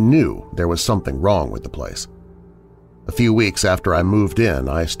there, I knew there was something wrong with the place. A few weeks after I moved in,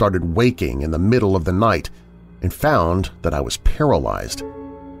 I started waking in the middle of the night and found that I was paralyzed.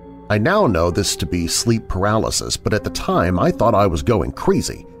 I now know this to be sleep paralysis, but at the time I thought I was going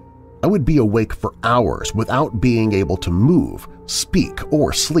crazy. I would be awake for hours without being able to move, speak,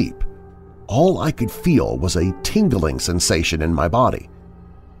 or sleep. All I could feel was a tingling sensation in my body.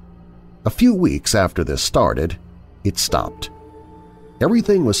 A few weeks after this started, it stopped.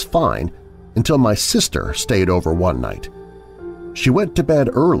 Everything was fine until my sister stayed over one night. She went to bed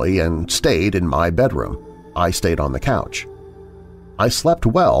early and stayed in my bedroom. I stayed on the couch. I slept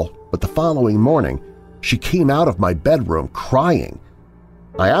well, but the following morning she came out of my bedroom crying.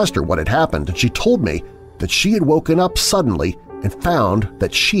 I asked her what had happened, and she told me that she had woken up suddenly and found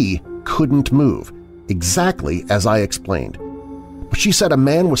that she couldn't move, exactly as I explained. But she said a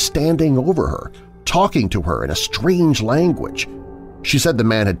man was standing over her, talking to her in a strange language. She said the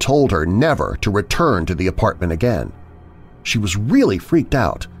man had told her never to return to the apartment again. She was really freaked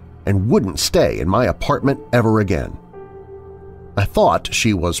out and wouldn't stay in my apartment ever again. I thought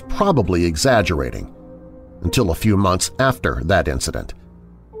she was probably exaggerating, until a few months after that incident.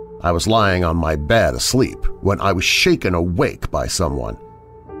 I was lying on my bed asleep when I was shaken awake by someone.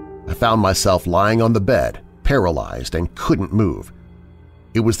 I found myself lying on the bed, paralyzed and couldn't move.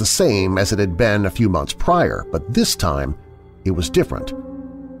 It was the same as it had been a few months prior, but this time it was different.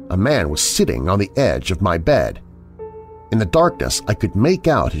 A man was sitting on the edge of my bed. In the darkness, I could make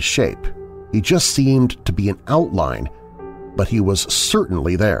out his shape. He just seemed to be an outline, but he was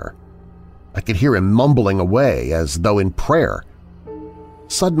certainly there. I could hear him mumbling away as though in prayer.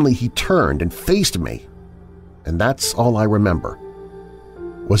 Suddenly he turned and faced me, and that's all I remember.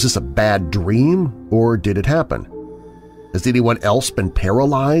 Was this a bad dream, or did it happen? Has anyone else been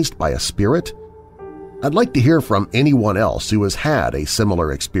paralyzed by a spirit? I'd like to hear from anyone else who has had a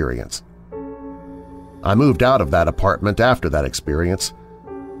similar experience. I moved out of that apartment after that experience.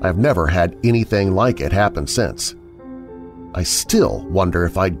 I've never had anything like it happen since. I still wonder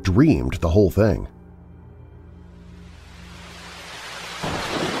if I dreamed the whole thing.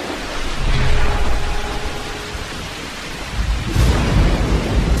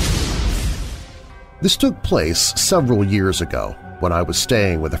 This took place several years ago when I was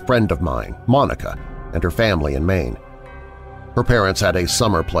staying with a friend of mine, Monica, and her family in Maine. Her parents had a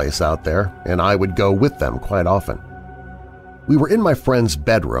summer place out there, and I would go with them quite often. We were in my friend's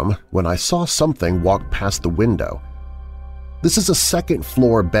bedroom when I saw something walk past the window. This is a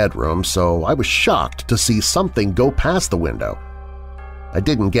second-floor bedroom, so I was shocked to see something go past the window. I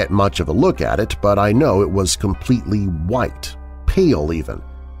didn't get much of a look at it, but I know it was completely white, pale even.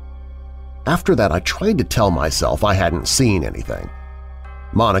 After that, I tried to tell myself I hadn't seen anything.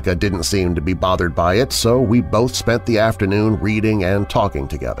 Monica didn't seem to be bothered by it, so we both spent the afternoon reading and talking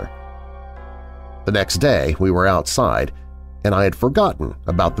together. The next day, we were outside, and I had forgotten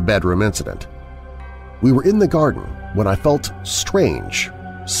about the bedroom incident. We were in the garden when I felt strange,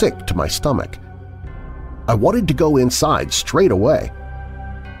 sick to my stomach. I wanted to go inside straight away.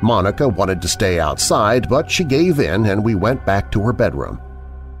 Monica wanted to stay outside, but she gave in and we went back to her bedroom.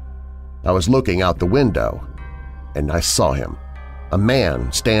 I was looking out the window, and I saw him, a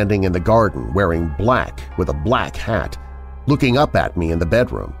man standing in the garden wearing black with a black hat, looking up at me in the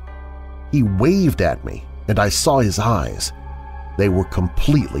bedroom. He waved at me, and I saw his eyes. They were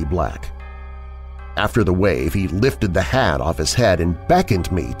completely black. After the wave, he lifted the hat off his head and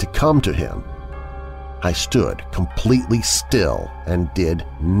beckoned me to come to him. I stood completely still and did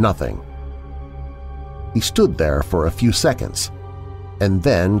nothing. He stood there for a few seconds, and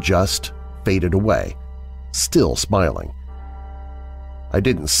then just faded away, still smiling. I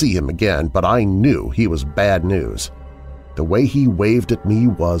didn't see him again, but I knew he was bad news. The way he waved at me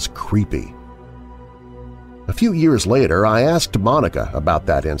was creepy. A few years later, I asked Monica about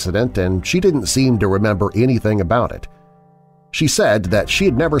that incident, and she didn't seem to remember anything about it. She said that she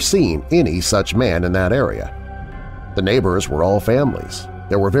had never seen any such man in that area. The neighbors were all families.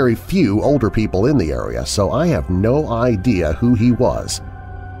 There were very few older people in the area, so I have no idea who he was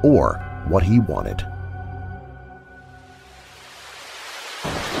or what he wanted.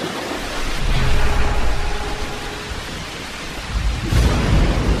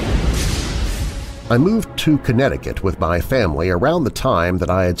 I moved to Connecticut with my family around the time that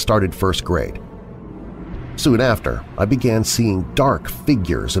I had started first grade. Soon after, I began seeing dark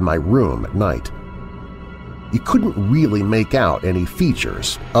figures in my room at night. You couldn't really make out any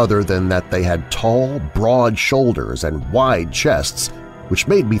features other than that they had tall, broad shoulders and wide chests, which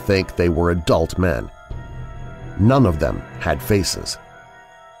made me think they were adult men. None of them had faces.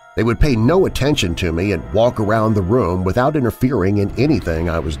 They would pay no attention to me and walk around the room without interfering in anything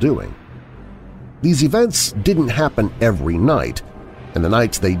I was doing. These events didn't happen every night, and the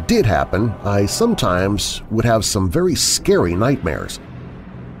nights they did happen, I sometimes would have some very scary nightmares.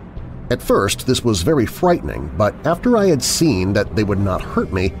 At first, this was very frightening, but after I had seen that they would not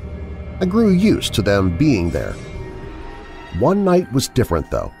hurt me, I grew used to them being there. One night was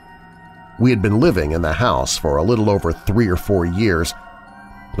different, though. We had been living in the house for a little over 3 or 4 years,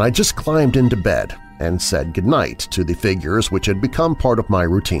 and I just climbed into bed and said goodnight to the figures which had become part of my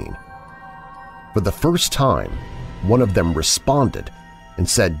routine. For the first time, one of them responded and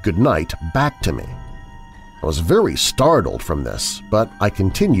said goodnight back to me. I was very startled from this, but I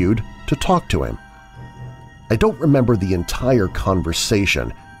continued to talk to him. I don't remember the entire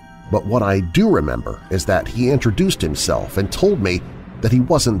conversation, but what I do remember is that he introduced himself and told me that he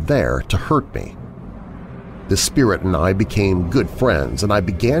wasn't there to hurt me. The spirit and I became good friends, and I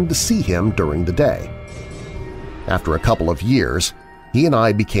began to see him during the day. After a couple of years, he and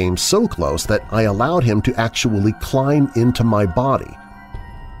I became so close that I allowed him to actually climb into my body.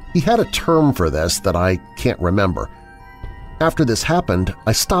 He had a term for this that I can't remember. After this happened,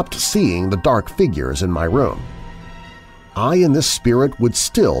 I stopped seeing the dark figures in my room. I and this spirit would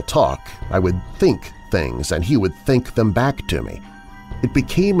still talk. I would think things and he would think them back to me. It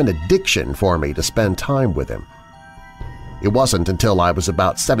became an addiction for me to spend time with him. It wasn't until I was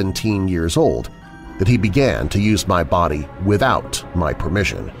about 17 years old that he began to use my body without my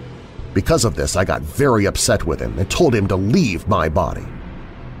permission. Because of this, I got very upset with him and told him to leave my body.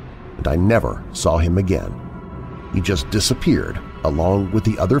 And I never saw him again. He just disappeared along with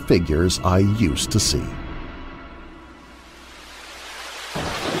the other figures I used to see.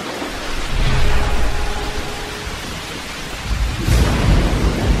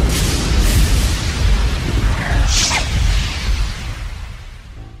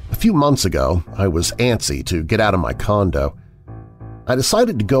 A few months ago, I was antsy to get out of my condo. I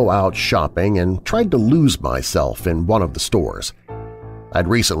decided to go out shopping and tried to lose myself in one of the stores. I'd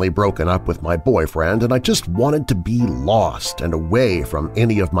recently broken up with my boyfriend and I just wanted to be lost and away from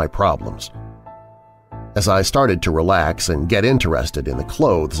any of my problems. As I started to relax and get interested in the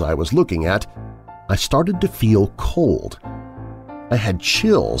clothes I was looking at, I started to feel cold. I had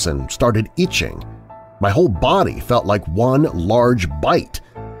chills and started itching. My whole body felt like one large bite.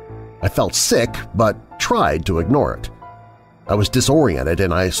 I felt sick but tried to ignore it. I was disoriented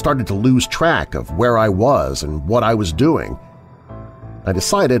and I started to lose track of where I was and what I was doing. I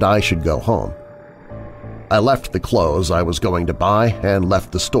decided I should go home. I left the clothes I was going to buy and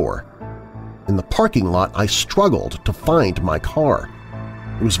left the store. In the parking lot, I struggled to find my car.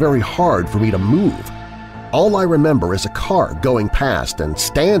 It was very hard for me to move. All I remember is a car going past and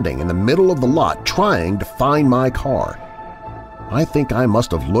standing in the middle of the lot trying to find my car. I think I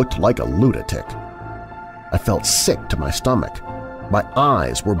must have looked like a lunatic. I felt sick to my stomach. My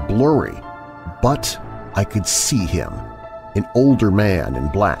eyes were blurry, but I could see him, an older man in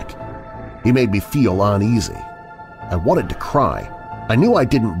black. He made me feel uneasy. I wanted to cry. I knew I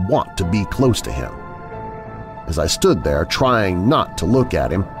didn't want to be close to him. As I stood there trying not to look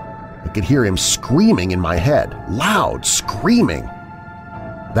at him, I could hear him screaming in my head, loud screaming.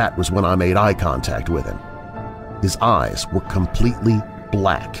 That was when I made eye contact with him. His eyes were completely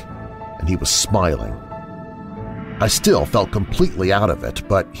black, and he was smiling. I still felt completely out of it,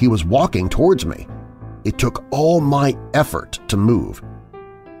 but he was walking towards me. It took all my effort to move.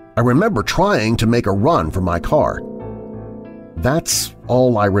 I remember trying to make a run for my car. That's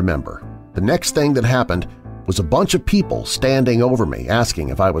all I remember. The next thing that happened was a bunch of people standing over me asking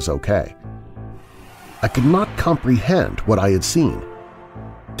if I was okay. I could not comprehend what I had seen.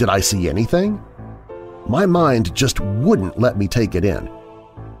 Did I see anything? My mind just wouldn't let me take it in.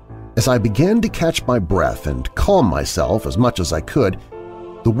 As I began to catch my breath and calm myself as much as I could,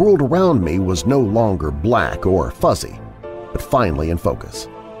 the world around me was no longer black or fuzzy, but finally in focus.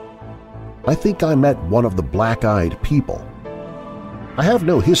 I think I met one of the black-eyed people. I have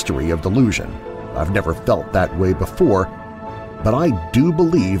no history of delusion. I've never felt that way before, but I do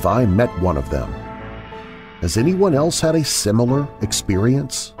believe I met one of them. Has anyone else had a similar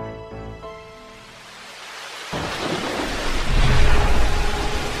experience?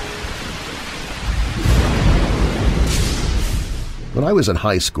 When I was in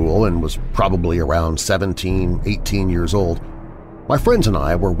high school and was probably around 17, 18 years old, my friends and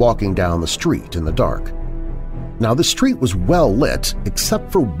I were walking down the street in the dark. Now, the street was well lit except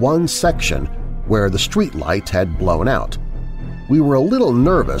for one section where the street light had blown out. We were a little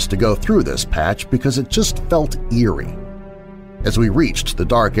nervous to go through this patch because it just felt eerie. As we reached the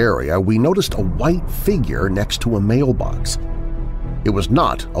dark area, we noticed a white figure next to a mailbox. It was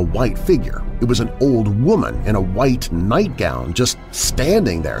not a white figure. It was an old woman in a white nightgown just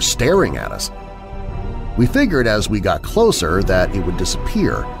standing there staring at us. We figured as we got closer that it would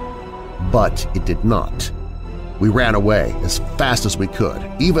disappear, but it did not. We ran away as fast as we could,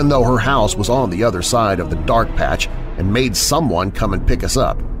 even though her house was on the other side of the dark patch, and made someone come and pick us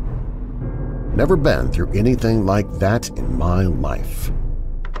up. Never been through anything like that in my life.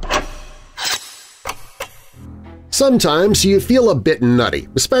 Sometimes you feel a bit nutty,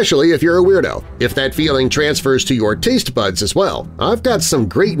 especially if you're a weirdo. If that feeling transfers to your taste buds as well, I've got some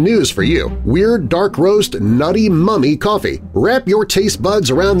great news for you. Weird Dark Roast Nutty Mummy Coffee. Wrap your taste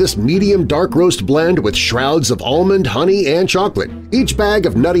buds around this medium dark roast blend with shrouds of almond, honey, and chocolate. Each bag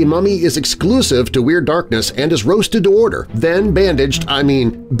of Nutty Mummy is exclusive to Weird Darkness and is roasted to order, then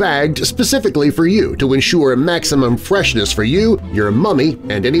bagged specifically for you to ensure maximum freshness for you, your mummy,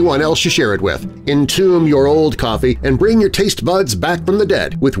 and anyone else you share it with. Entomb your old coffee and bring your taste buds back from the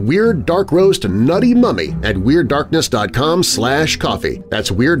dead with Weird Dark Roast Nutty Mummy at WeirdDarkness.com/coffee.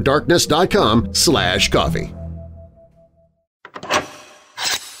 That's WeirdDarkness.com/coffee.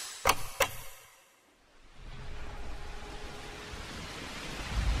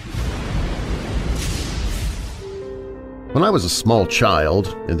 When I was a small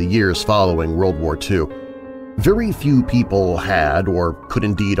child, in the years following World War II, very few people had or could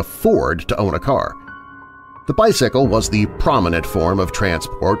indeed afford to own a car. The bicycle was the prominent form of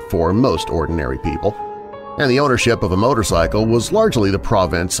transport for most ordinary people, and the ownership of a motorcycle was largely the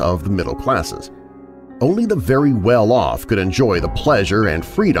province of the middle classes. Only the very well-off could enjoy the pleasure and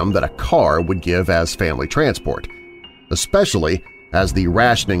freedom that a car would give as family transport, especially as the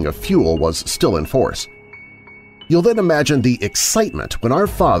rationing of fuel was still in force. You'll then imagine the excitement when our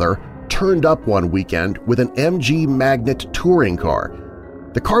father turned up one weekend with an MG Magnet touring car.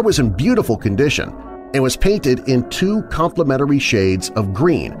 The car was in beautiful condition and was painted in two complementary shades of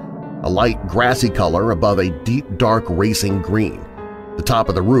green, a light grassy color above a deep dark racing green. The top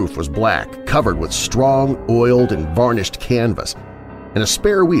of the roof was black, covered with strong, oiled and varnished canvas, and a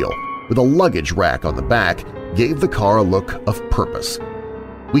spare wheel with a luggage rack on the back gave the car a look of purpose.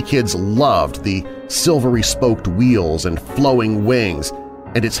 We kids loved the silvery spoked wheels and flowing wings,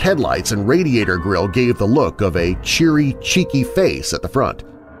 and its headlights and radiator grille gave the look of a cheery, cheeky face at the front.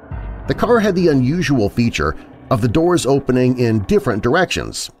 The car had the unusual feature of the doors opening in different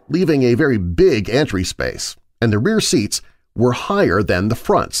directions, leaving a very big entry space, and the rear seats were higher than the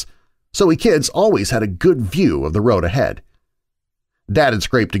fronts, so we kids always had a good view of the road ahead. Dad had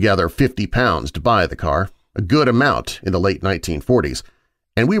scraped together 50 pounds to buy the car, a good amount in the late 1940s,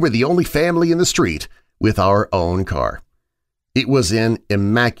 and we were the only family in the street with our own car. It was in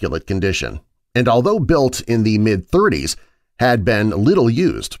immaculate condition, and although built in the mid-30s, had been little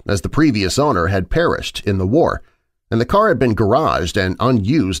used as the previous owner had perished in the war, and the car had been garaged and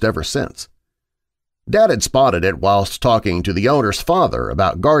unused ever since. Dad had spotted it whilst talking to the owner's father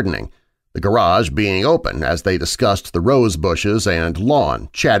about gardening, the garage being open as they discussed the rose bushes and lawn,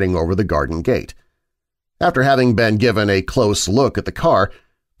 chatting over the garden gate. After having been given a close look at the car,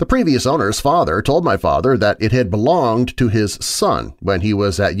 the previous owner's father told my father that it had belonged to his son when he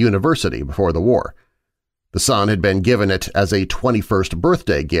was at university before the war. The son had been given it as a 21st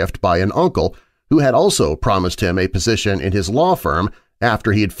birthday gift by an uncle who had also promised him a position in his law firm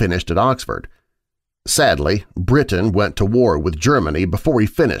after he had finished at Oxford. Sadly, Britain went to war with Germany before he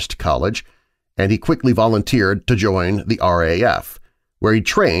finished college, and he quickly volunteered to join the RAF, where he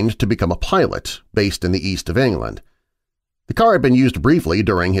trained to become a pilot based in the east of England. The car had been used briefly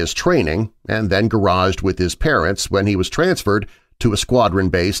during his training and then garaged with his parents when he was transferred to a squadron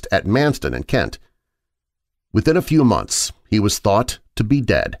based at Manston in Kent. Within a few months, he was thought to be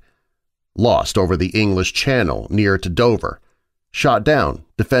dead, lost over the English Channel near to Dover, shot down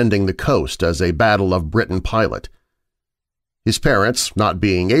defending the coast as a Battle of Britain pilot. His parents not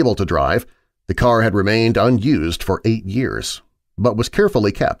being able to drive, the car had remained unused for 8 years, but was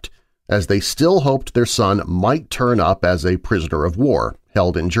carefully kept, as they still hoped their son might turn up as a prisoner of war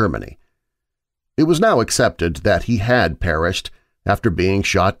held in Germany. It was now accepted that he had perished after being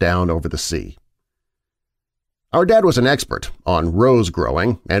shot down over the sea. Our dad was an expert on rose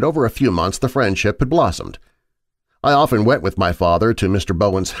growing, and over a few months the friendship had blossomed. I often went with my father to Mr.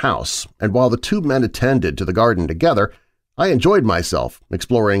 Bowen's house, and while the two men attended to the garden together, I enjoyed myself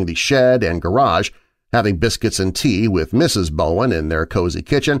exploring the shed and garage, having biscuits and tea with Mrs. Bowen in their cozy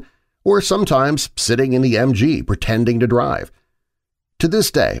kitchen, or sometimes sitting in the MG pretending to drive. To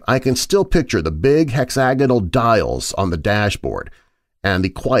this day, I can still picture the big hexagonal dials on the dashboard and the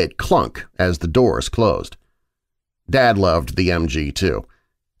quiet clunk as the doors closed. Dad loved the MG too,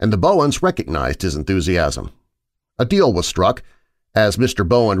 and the Bowens recognized his enthusiasm. A deal was struck, as Mr.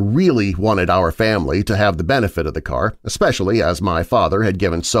 Bowen really wanted our family to have the benefit of the car, especially as my father had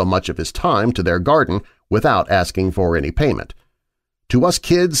given so much of his time to their garden without asking for any payment. To us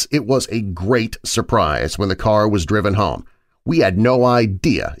kids, it was a great surprise when the car was driven home. We had no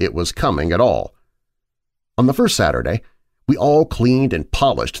idea it was coming at all. On the first Saturday, we all cleaned and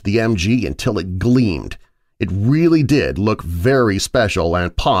polished the MG until it gleamed. It really did look very special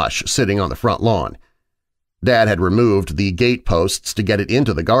and posh sitting on the front lawn. Dad had removed the gate posts to get it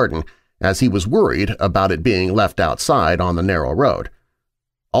into the garden, as he was worried about it being left outside on the narrow road.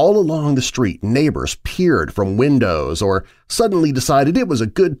 All along the street, neighbors peered from windows or suddenly decided it was a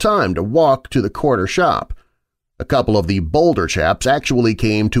good time to walk to the corner shop. A couple of the bolder chaps actually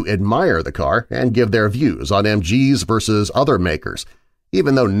came to admire the car and give their views on MGs versus other makers,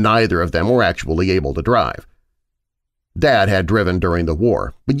 even though neither of them were actually able to drive. Dad had driven during the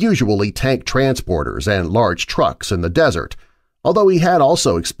war, but usually tank transporters and large trucks in the desert, although he had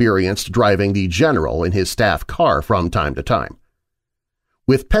also experienced driving the General in his staff car from time to time.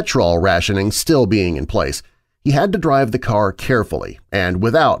 With petrol rationing still being in place, he had to drive the car carefully and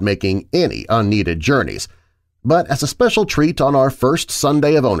without making any unneeded journeys, but as a special treat on our first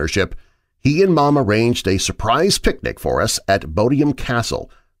Sunday of ownership, he and Mom arranged a surprise picnic for us at Bodiam Castle,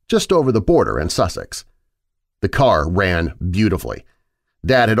 just over the border in Sussex. The car ran beautifully.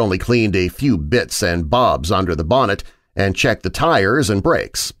 Dad had only cleaned a few bits and bobs under the bonnet and checked the tires and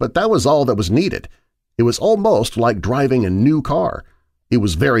brakes, but that was all that was needed. It was almost like driving a new car. It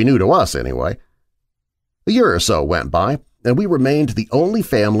was very new to us, anyway. A year or so went by, and we remained the only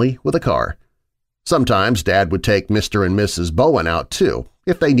family with a car. Sometimes Dad would take Mr. and Mrs. Bowen out, too,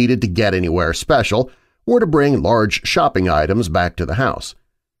 if they needed to get anywhere special or to bring large shopping items back to the house.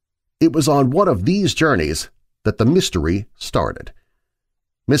 It was on one of these journeys that the mystery started.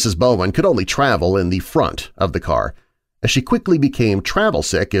 Mrs. Bowen could only travel in the front of the car, as she quickly became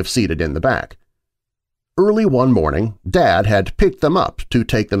travel-sick if seated in the back. Early one morning, Dad had picked them up to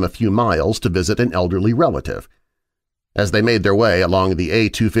take them a few miles to visit an elderly relative. As they made their way along the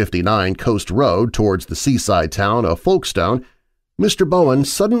A259 coast road towards the seaside town of Folkestone, Mr. Bowen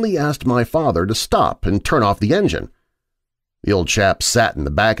suddenly asked my father to stop and turn off the engine. The old chap sat in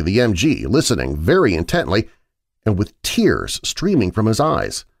the back of the MG, listening very intently and with tears streaming from his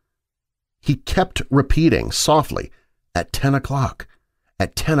eyes. He kept repeating softly, "At 10 o'clock,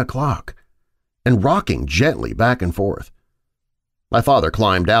 at 10 o'clock," and rocking gently back and forth. My father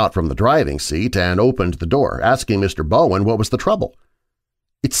climbed out from the driving seat and opened the door, asking Mr. Bowen what was the trouble.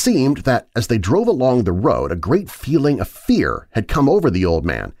 It seemed that as they drove along the road, a great feeling of fear had come over the old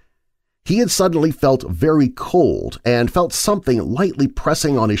man. He had suddenly felt very cold and felt something lightly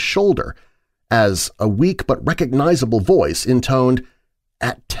pressing on his shoulder as a weak but recognizable voice intoned,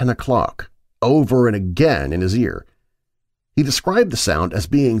 "At 10 o'clock," over and again in his ear. He described the sound as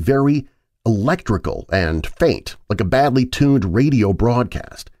being very electrical and faint, like a badly tuned radio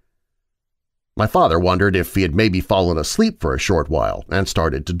broadcast. My father wondered if he had maybe fallen asleep for a short while and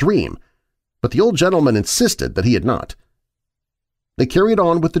started to dream, but the old gentleman insisted that he had not. They carried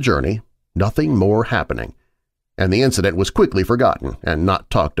on with the journey, nothing more happening, and the incident was quickly forgotten and not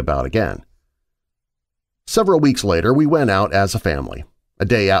talked about again. Several weeks later, we went out as a family, a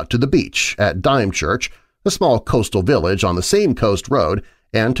day out to the beach at Dymchurch, a small coastal village on the same coast road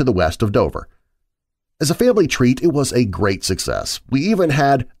and to the west of Dover. As a family treat, it was a great success. We even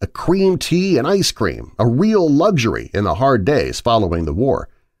had a cream tea and ice cream, a real luxury in the hard days following the war.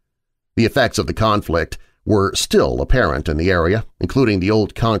 The effects of the conflict were still apparent in the area, including the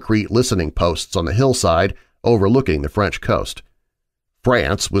old concrete listening posts on the hillside overlooking the French coast.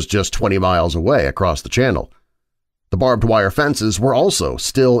 France was just 20 miles away across the channel. The barbed wire fences were also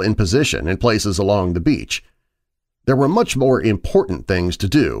still in position in places along the beach. There were much more important things to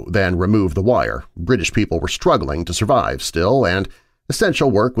do than remove the wire. British people were struggling to survive still, and essential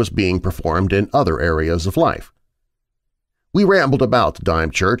work was being performed in other areas of life. We rambled about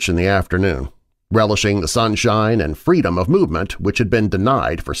Dymchurch in the afternoon, relishing the sunshine and freedom of movement which had been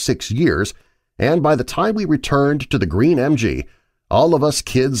denied for 6 years, and by the time we returned to the green MG, all of us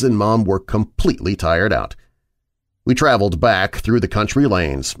kids and Mom were completely tired out. We traveled back through the country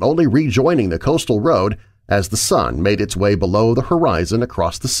lanes, only rejoining the coastal road as the sun made its way below the horizon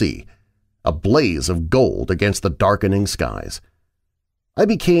across the sea, a blaze of gold against the darkening skies. I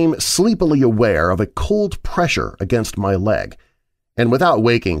became sleepily aware of a cold pressure against my leg, and without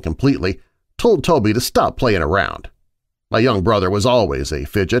waking completely, told Toby to stop playing around. My young brother was always a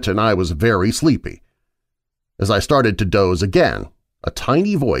fidget, and I was very sleepy. As I started to doze again, a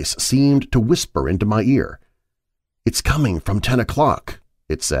tiny voice seemed to whisper into my ear. "It's coming from 10 o'clock,"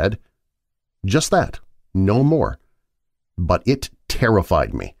 it said. Just that. No more. But it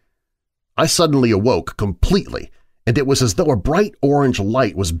terrified me. I suddenly awoke completely, and it was as though a bright orange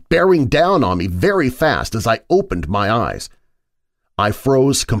light was bearing down on me very fast as I opened my eyes. I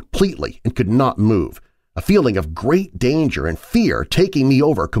froze completely and could not move, a feeling of great danger and fear taking me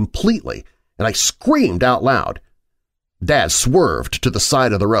over completely, and I screamed out loud. Dad swerved to the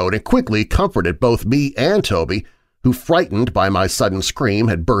side of the road and quickly comforted both me and Toby, who, frightened by my sudden scream,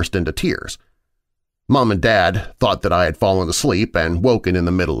 had burst into tears. Mom and Dad thought that I had fallen asleep and woken in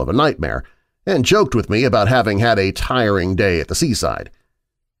the middle of a nightmare, and joked with me about having had a tiring day at the seaside.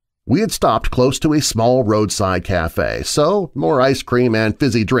 We had stopped close to a small roadside cafe, so more ice cream and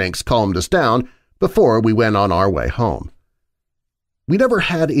fizzy drinks calmed us down before we went on our way home. We never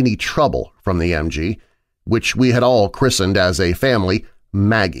had any trouble from the MG, which we had all christened as a family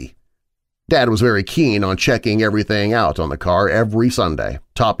Maggie. Dad was very keen on checking everything out on the car every Sunday,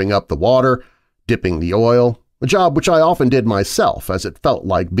 topping up the water, dipping the oil, a job which I often did myself as it felt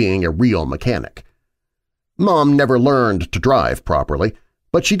like being a real mechanic. Mom never learned to drive properly,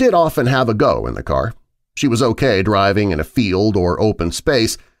 but she did often have a go in the car. She was okay driving in a field or open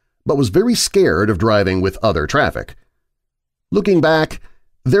space, but was very scared of driving with other traffic. Looking back,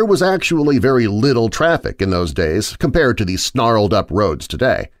 There was actually very little traffic in those days compared to the snarled-up roads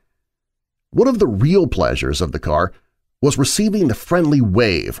today. One of the real pleasures of the car was receiving the friendly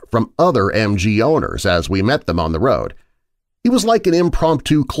wave from other MG owners as we met them on the road. It was like an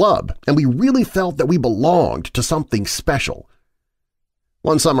impromptu club, and we really felt that we belonged to something special.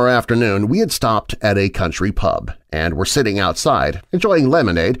 One summer afternoon, we had stopped at a country pub and were sitting outside enjoying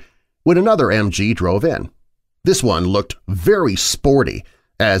lemonade when another MG drove in. This one looked very sporty,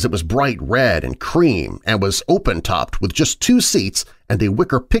 as it was bright red and cream and was open-topped with just 2 seats and a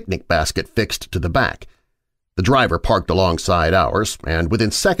wicker picnic basket fixed to the back. The driver parked alongside ours and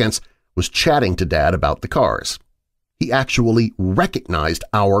within seconds was chatting to Dad about the cars. He actually recognized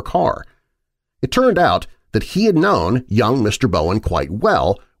our car. It turned out that he had known young Mr. Bowen quite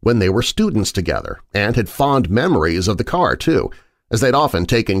well when they were students together and had fond memories of the car, too, as they'd often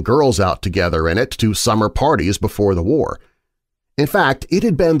taken girls out together in it to summer parties before the war. In fact, it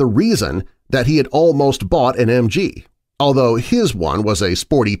had been the reason that he had almost bought an MG, although his one was a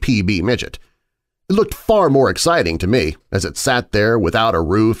sporty PB midget. It looked far more exciting to me as it sat there without a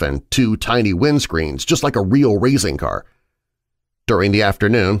roof and 2 tiny windscreens just like a real racing car. During the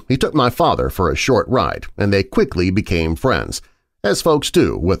afternoon, he took my father for a short ride, and they quickly became friends, as folks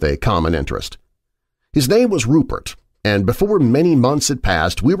do with a common interest. His name was Rupert, and before many months had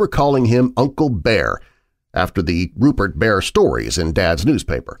passed we were calling him Uncle Bear, after the Rupert Bear stories in Dad's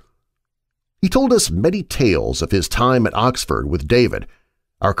newspaper. He told us many tales of his time at Oxford with David,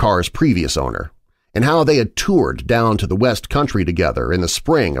 our car's previous owner, and how they had toured down to the West Country together in the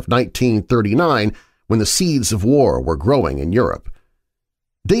spring of 1939 when the seeds of war were growing in Europe.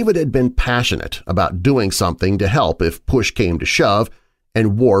 David had been passionate about doing something to help if push came to shove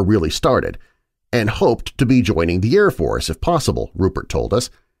and war really started, and hoped to be joining the Air Force if possible, Rupert told us.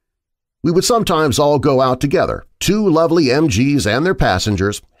 We would sometimes all go out together, 2 lovely MGs and their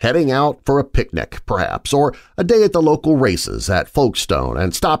passengers, heading out for a picnic, perhaps, or a day at the local races at Folkestone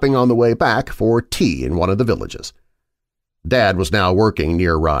and stopping on the way back for tea in one of the villages. Dad was now working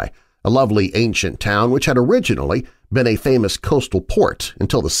near Rye, a lovely ancient town which had originally been a famous coastal port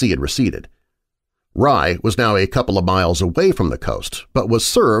until the sea had receded. Rye was now a couple of miles away from the coast, but was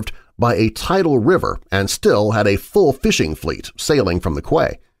served by a tidal river and still had a full fishing fleet sailing from the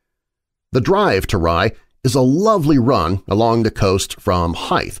quay. The drive to Rye is a lovely run along the coast from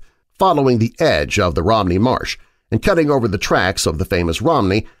Hythe, following the edge of the Romney Marsh and cutting over the tracks of the famous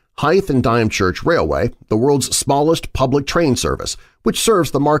Romney, Hythe and Dymchurch Railway, the world's smallest public train service, which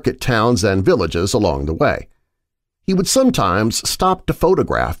serves the market towns and villages along the way. He would sometimes stop to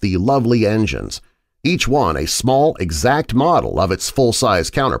photograph the lovely engines, each one a small, exact model of its full-size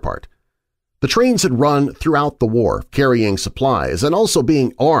counterpart. The trains had run throughout the war, carrying supplies and also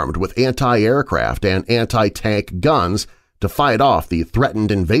being armed with anti-aircraft and anti-tank guns to fight off the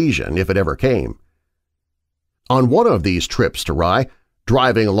threatened invasion if it ever came. On one of these trips to Rye,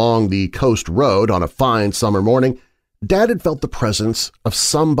 driving along the coast road on a fine summer morning, Dad had felt the presence of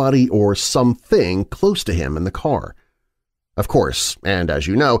somebody or something close to him in the car. Of course, and as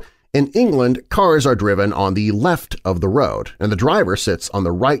you know, in England, cars are driven on the left of the road, and the driver sits on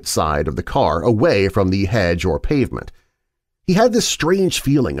the right side of the car away from the hedge or pavement. He had this strange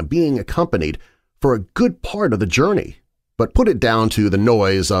feeling of being accompanied for a good part of the journey, but put it down to the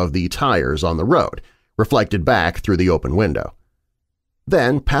noise of the tires on the road, reflected back through the open window.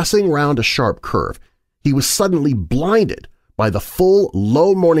 Then, passing round a sharp curve, he was suddenly blinded by the full,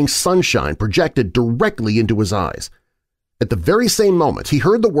 low morning sunshine projected directly into his eyes. At the very same moment, he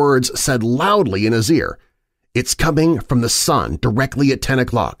heard the words said loudly in his ear, "It's coming from the sun directly at 10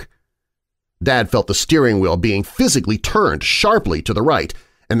 o'clock." Dad felt the steering wheel being physically turned sharply to the right,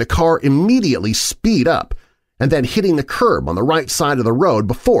 and the car immediately speed up, and then hitting the curb on the right side of the road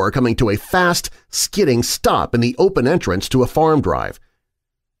before coming to a fast, skidding stop in the open entrance to a farm drive.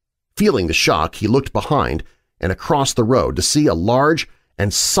 Feeling the shock, he looked behind and across the road to see a large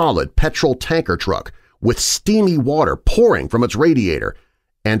and solid petrol tanker truck with steamy water pouring from its radiator,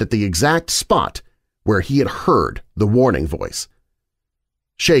 and at the exact spot where he had heard the warning voice.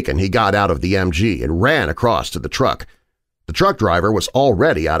 Shaken, he got out of the MG and ran across to the truck. The truck driver was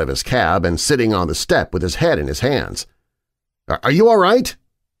already out of his cab and sitting on the step with his head in his hands. "Are you all right?"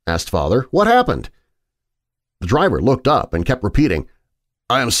 asked Father. "What happened?" The driver looked up and kept repeating,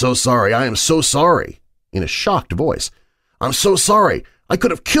 "I am so sorry, I am so sorry," in a shocked voice. "I'm so sorry. I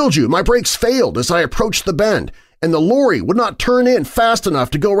could have killed you. My brakes failed as I approached the bend, and the lorry would not turn in fast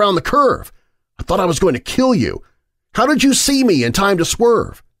enough to go around the curve. I thought I was going to kill you. How did you see me in time to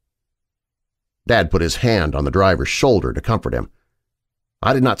swerve?" Dad put his hand on the driver's shoulder to comfort him.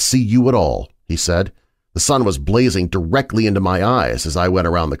 "I did not see you at all," he said. The sun was blazing directly into my eyes as I went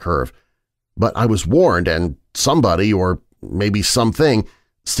around the curve. But I was warned, and somebody, or maybe something,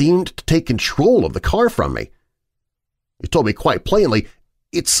 seemed to take control of the car from me. It told me quite plainly,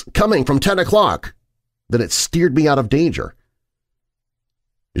 "It's coming from 10 o'clock." Then it steered me out of danger.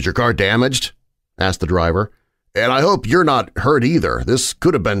 "Is your car damaged?" asked the driver. "And I hope you're not hurt either. This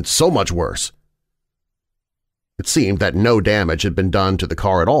could have been so much worse." It seemed that no damage had been done to the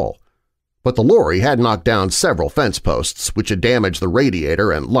car at all, but the lorry had knocked down several fence posts which had damaged the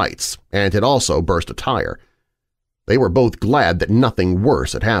radiator and lights, and had also burst a tire. They were both glad that nothing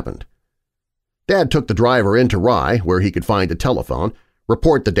worse had happened. Dad took the driver into Rye, where he could find a telephone,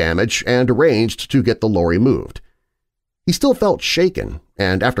 report the damage, and arranged to get the lorry moved. He still felt shaken,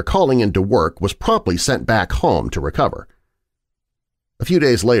 and after calling into work was promptly sent back home to recover. A few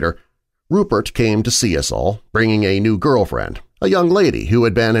days later, Rupert came to see us all, bringing a new girlfriend, a young lady who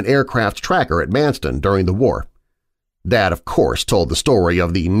had been an aircraft tracker at Manston during the war. Dad, of course, told the story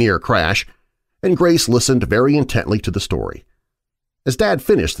of the near crash, and Grace listened very intently to the story. As Dad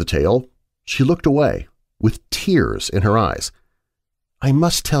finished the tale, she looked away, with tears in her eyes. "I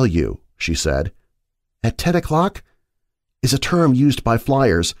must tell you," she said, "at 10 o'clock is a term used by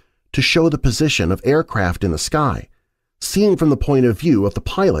flyers to show the position of aircraft in the sky, seen from the point of view of the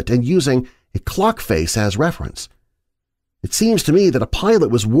pilot and using a clock face as reference. It seems to me that a pilot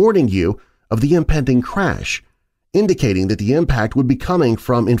was warning you of the impending crash, indicating that the impact would be coming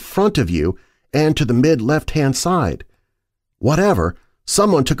from in front of you and to the mid-left-hand side. Whatever,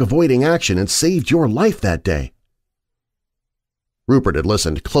 someone took avoiding action and saved your life that day." Rupert had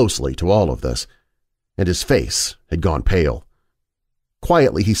listened closely to all of this, and his face had gone pale.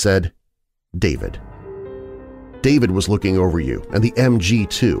 Quietly he said, "David. David was looking over you, and the MG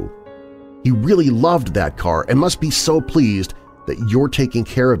too. He really loved that car and must be so pleased that you're taking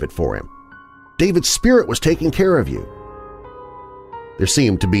care of it for him. David's spirit was taking care of you." There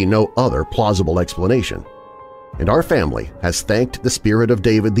seemed to be no other plausible explanation, and our family has thanked the spirit of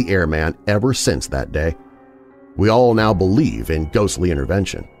David the airman ever since that day. We all now believe in ghostly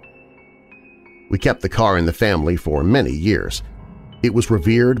intervention. We kept the car in the family for many years. It was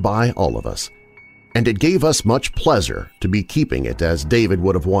revered by all of us, and it gave us much pleasure to be keeping it as David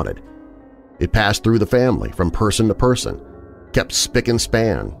would have wanted. It passed through the family from person to person, kept spick and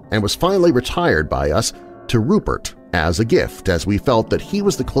span, and was finally retired by us to Rupert as a gift, as we felt that he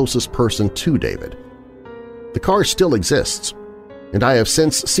was the closest person to David. The car still exists, and I have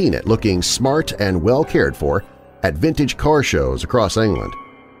since seen it looking smart and well cared for at vintage car shows across England.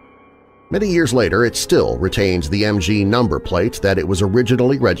 Many years later, it still retains the MG number plate that it was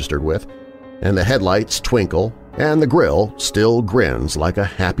originally registered with, and the headlights twinkle, and the grille still grins like a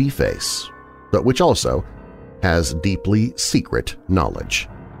happy face, but which also has deeply secret knowledge.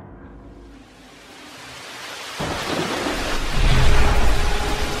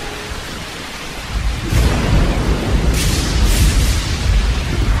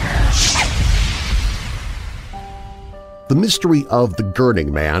 The mystery of the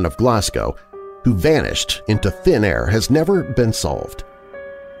Gurning man of Glasgow, who vanished into thin air, has never been solved.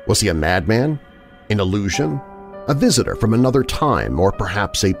 Was he a madman, an illusion, a visitor from another time, or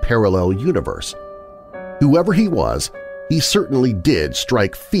perhaps a parallel universe? Whoever he was, he certainly did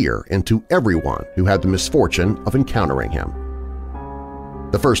strike fear into everyone who had the misfortune of encountering him.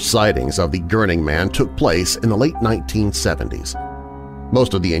 The first sightings of the Gurning man took place in the late 1970s.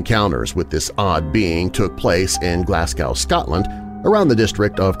 Most of the encounters with this odd being took place in Glasgow, Scotland, around the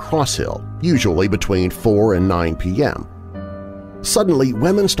district of Crosshill, usually between 4 and 9 p.m. Suddenly,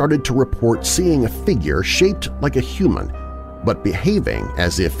 women started to report seeing a figure shaped like a human, but behaving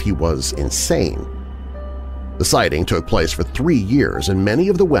as if he was insane. The sighting took place for 3 years, and many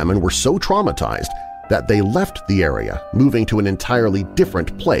of the women were so traumatized that they left the area, moving to an entirely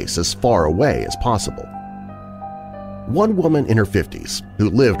different place as far away as possible. One woman in her 50s, who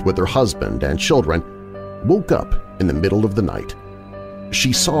lived with her husband and children, woke up in the middle of the night.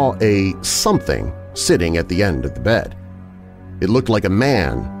 She saw a something sitting at the end of the bed. It looked like a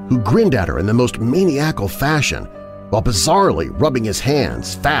man who grinned at her in the most maniacal fashion while bizarrely rubbing his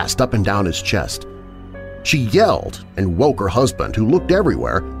hands fast up and down his chest. She yelled and woke her husband, who looked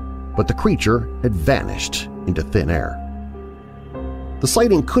everywhere, but the creature had vanished into thin air. The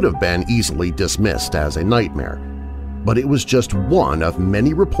sighting could have been easily dismissed as a nightmare, but it was just one of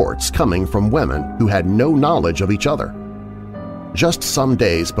many reports coming from women who had no knowledge of each other. Just some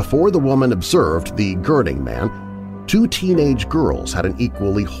days before the woman observed the Gurning man, 2 teenage girls had an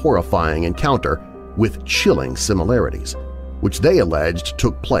equally horrifying encounter with chilling similarities, which they alleged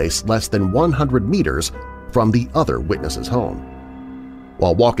took place less than 100 meters from the other witness's home.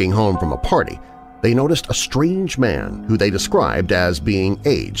 While walking home from a party, they noticed a strange man who they described as being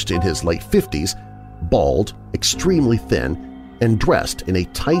aged in his late 50s, bald, extremely thin, and dressed in a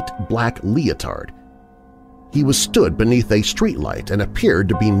tight black leotard. He was stood beneath a streetlight and appeared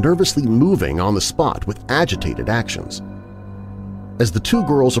to be nervously moving on the spot with agitated actions. As the two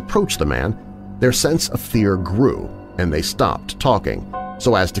girls approached the man, their sense of fear grew and they stopped talking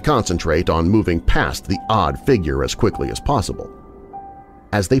so as to concentrate on moving past the odd figure as quickly as possible.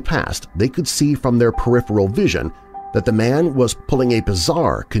 As they passed, they could see from their peripheral vision that the man was pulling a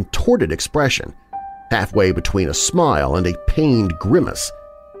bizarre, contorted expression, halfway between a smile and a pained grimace.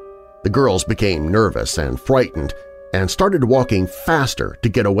 The girls became nervous and frightened and started walking faster to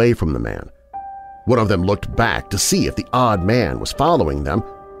get away from the man. One of them looked back to see if the odd man was following them,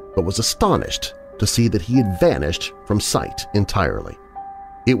 but was astonished to see that he had vanished from sight entirely.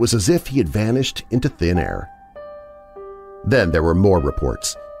 It was as if he had vanished into thin air. Then there were more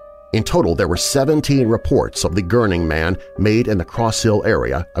reports. In total, there were 17 reports of the Gurning man made in the Cross Hill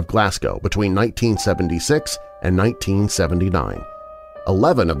area of Glasgow between 1976 and 1979.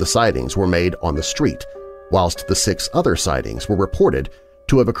 11 of the sightings were made on the street, whilst the 6 other sightings were reported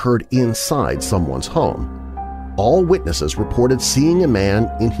to have occurred inside someone's home. All witnesses reported seeing a man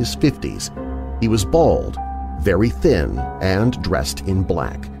in his 50s. He was bald, very thin, and dressed in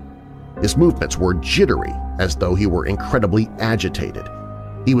black. His movements were jittery, as though he were incredibly agitated.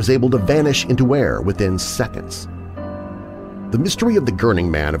 He was able to vanish into air within seconds. The mystery of the Gurning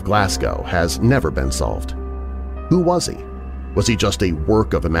man of Glasgow has never been solved. Who was he? Was he just a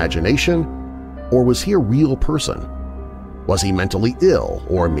work of imagination, or was he a real person? Was he mentally ill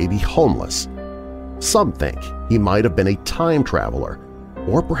or maybe homeless? Some think he might have been a time traveler,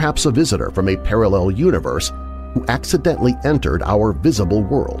 or perhaps a visitor from a parallel universe who accidentally entered our visible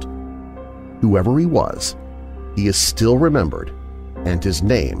world. Whoever he was, he is still remembered, and his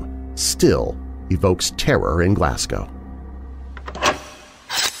name still evokes terror in Glasgow.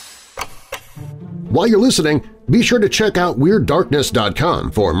 While you're listening, be sure to check out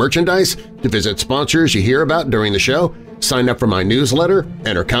WeirdDarkness.com for merchandise, to visit sponsors you hear about during the show, sign up for my newsletter,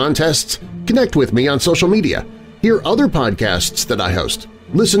 enter contests, connect with me on social media, hear other podcasts that I host,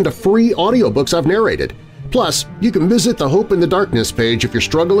 listen to free audiobooks I've narrated. Plus, you can visit the Hope in the Darkness page if you're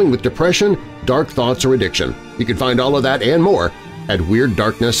struggling with depression, dark thoughts, or addiction. You can find all of that and more at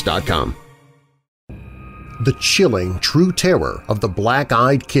WeirdDarkness.com. The Chilling True Terror of the Black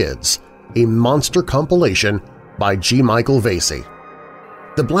Eyed Kids, a monster compilation by G. Michael Vasey.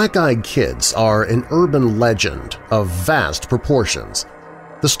 The Black Eyed Kids are an urban legend of vast proportions,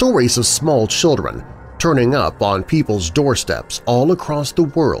 the stories of small children turning up on people's doorsteps all across the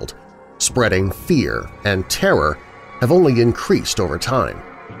world, spreading fear and terror, have only increased over time.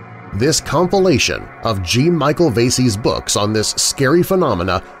 This compilation of G. Michael Vasey's books on this scary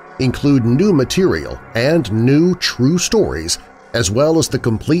phenomena include new material and new true stories, as well as the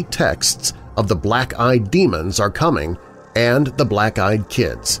complete texts of The Black-Eyed Demons Are Coming and The Black-Eyed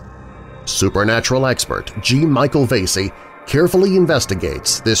Kids. Supernatural expert G. Michael Vasey carefully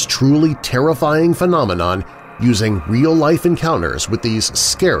investigates this truly terrifying phenomenon using real-life encounters with these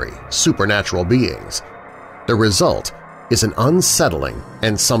scary supernatural beings. The result is an unsettling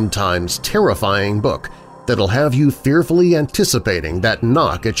and sometimes terrifying book that'll have you fearfully anticipating that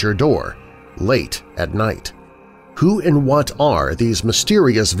knock at your door late at night. Who and what are these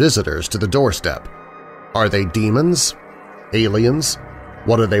mysterious visitors to the doorstep? Are they demons? Aliens?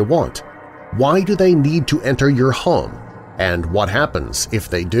 What do they want? Why do they need to enter your home? And what happens if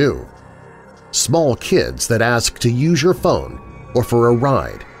they do? Small kids that ask to use your phone or for a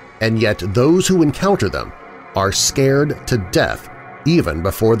ride, and yet those who encounter them are scared to death even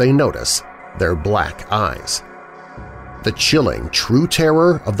before they notice their black eyes. The Chilling True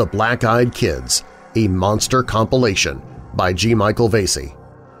Terror of the Black-Eyed Kids, a monster compilation by G. Michael Vasey.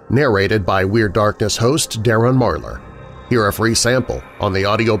 Narrated by Weird Darkness host Darren Marlar. Hear a free sample on the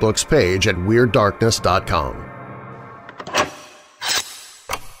audiobooks page at WeirdDarkness.com.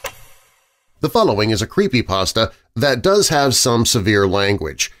 The following is a creepypasta that does have some severe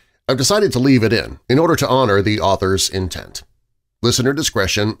language. I've decided to leave it in order to honor the author's intent. Listener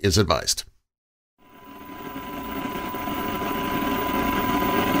discretion is advised.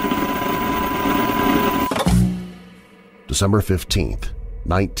 December 15th,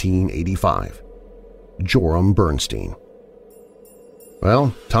 1985. Joram Bernstein.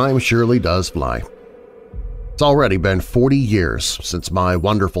 Well, time surely does fly. It's already been 40 years since my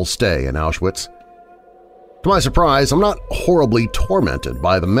wonderful stay in Auschwitz. To my surprise, I'm not horribly tormented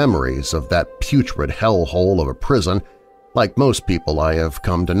by the memories of that putrid hellhole of a prison like most people I have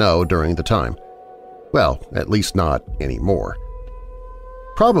come to know during the time. Well, at least not anymore.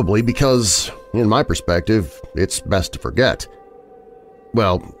 Probably because in my perspective, it's best to forget.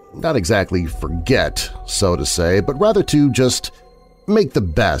 Well, not exactly forget, so to say, but rather to just make the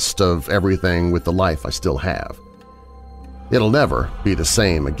best of everything with the life I still have. It'll never be the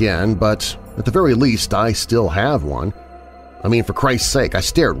same again, but at the very least I still have one. I mean, for Christ's sake, I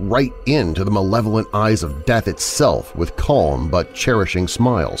stared right into the malevolent eyes of death itself with calm but cherishing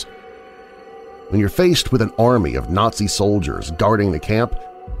smiles. When you're faced with an army of Nazi soldiers guarding the camp,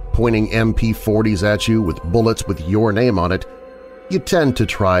 pointing MP40s at you with bullets with your name on it, you tend to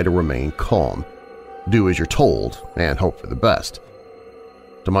try to remain calm, do as you're told, and hope for the best.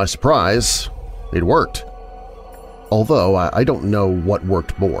 To my surprise, it worked. Although I don't know what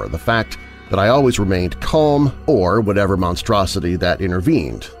worked more, the fact that I always remained calm or whatever monstrosity that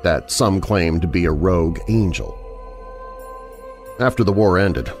intervened that some claimed to be a rogue angel. After the war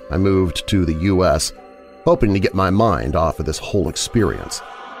ended, I moved to the U.S., hoping to get my mind off of this whole experience.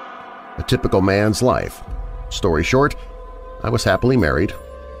 A typical man's life. Story short, I was happily married,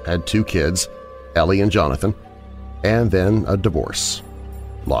 had 2 kids, Ellie and Jonathan, and then a divorce.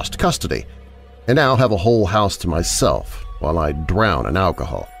 Lost custody, and now have a whole house to myself while I drown in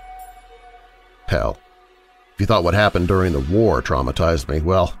alcohol. Hell, if you thought what happened during the war traumatized me,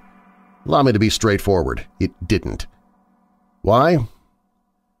 well, allow me to be straightforward, it didn't. Why?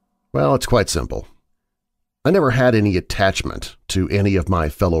 Well, it's quite simple. I never had any attachment to any of my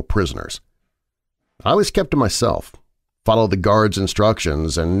fellow prisoners. I always kept to myself, followed the guards'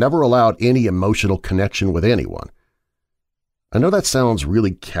 instructions, and never allowed any emotional connection with anyone. I know that sounds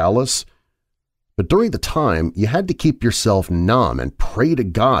really callous, but during the time you had to keep yourself numb and pray to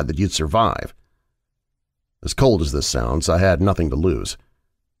God that you'd survive. As cold as this sounds, I had nothing to lose.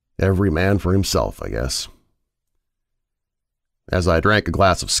 Every man for himself, I guess. As I drank a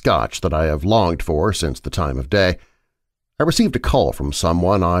glass of scotch that I have longed for since the time of day, I received a call from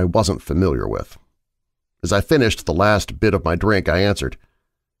someone I wasn't familiar with. As I finished the last bit of my drink, I answered.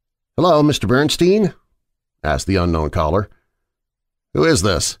 "Hello, Mr. Bernstein?" asked the unknown caller. "Who is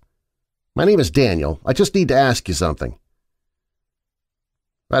this?" "My name is Daniel. I just need to ask you something."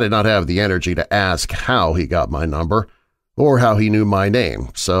 I did not have the energy to ask how he got my number or how he knew my name,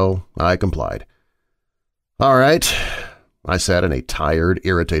 so I complied. "All right," I said in a tired,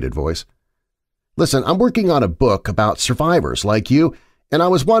 irritated voice. "Listen, I'm working on a book about survivors like you, and I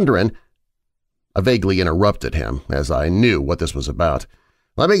was wondering—" I vaguely interrupted him, as I knew what this was about.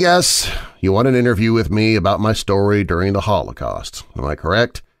 "Let me guess, you want an interview with me about my story during the Holocaust, am I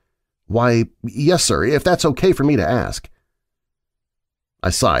correct?" "Why, yes, sir, if that's okay for me to ask." I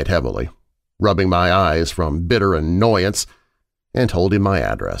sighed heavily, rubbing my eyes from bitter annoyance, and told him my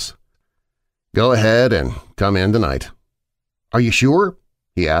address. "Go ahead and come in tonight." "Are you sure?"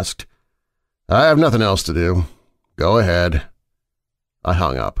 he asked. "I have nothing else to do. Go ahead." I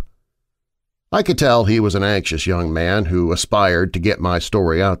hung up. I could tell he was an anxious young man who aspired to get my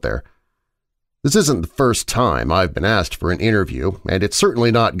story out there. This isn't the first time I've been asked for an interview, and it's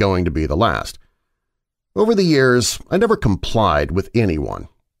certainly not going to be the last. Over the years, I never complied with anyone.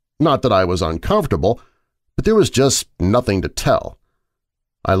 Not that I was uncomfortable, but there was just nothing to tell.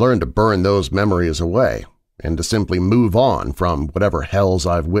 I learned to burn those memories away and to simply move on from whatever hells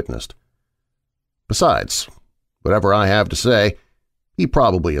I've witnessed. Besides, whatever I have to say, he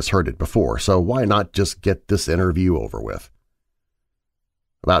probably has heard it before, so why not just get this interview over with?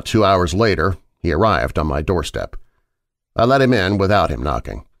 About 2 hours later, he arrived on my doorstep. I let him in without him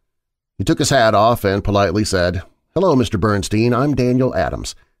knocking. He took his hat off and politely said, "Hello, Mr. Bernstein, I'm Daniel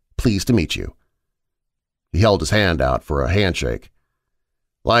Adams. Pleased to meet you." He held his hand out for a handshake.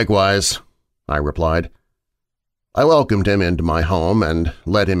 "Likewise," I replied. I welcomed him into my home and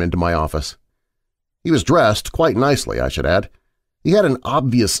led him into my office. He was dressed quite nicely, I should add. He had an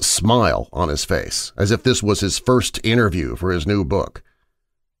obvious smile on his face, as if this was his first interview for his new book.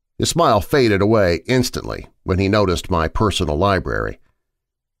 His smile faded away instantly when he noticed my personal library.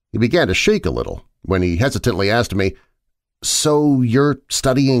 He began to shake a little when he hesitantly asked me, "So you're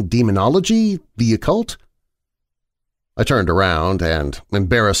studying demonology, the occult?" I turned around and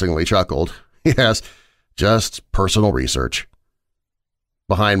embarrassingly chuckled. "Yes, just personal research."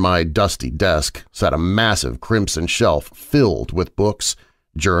 Behind my dusty desk sat a massive crimson shelf filled with books,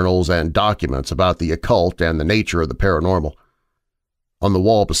 journals, and documents about the occult and the nature of the paranormal. On the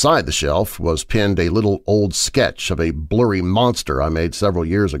wall beside the shelf was pinned a little old sketch of a blurry monster I made several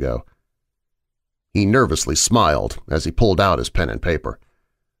years ago. He nervously smiled as he pulled out his pen and paper.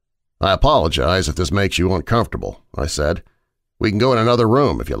 "I apologize if this makes you uncomfortable," I said. "We can go in another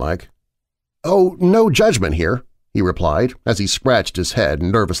room if you like." "Oh, no judgment here," he replied as he scratched his head,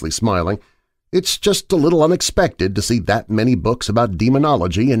 nervously smiling. "It's just a little unexpected to see that many books about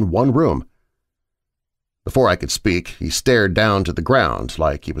demonology in one room." Before I could speak, he stared down to the ground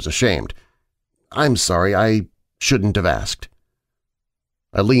like he was ashamed. "I'm sorry, I shouldn't have asked."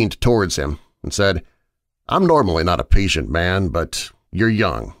 I leaned towards him and said, "I'm normally not a patient man, but you're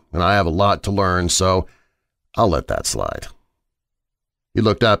young and I have a lot to learn, so I'll let that slide." He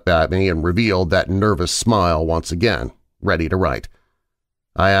looked up at me and revealed that nervous smile once again, ready to write.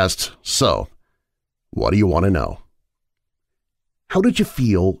 I asked, "So, what do you want to know?" "How did you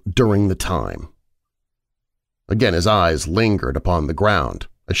feel during the time?" Again his eyes lingered upon the ground,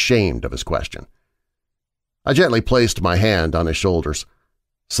 ashamed of his question. I gently placed my hand on his shoulders.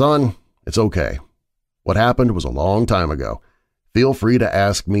 "Son, it's okay. What happened was a long time ago. Feel free to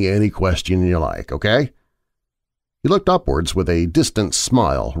ask me any question you like, okay?" He looked upwards with a distant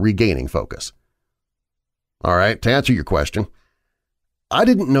smile, regaining focus. "All right, to answer your question, I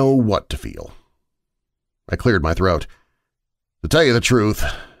didn't know what to feel." I cleared my throat. "To tell you the truth,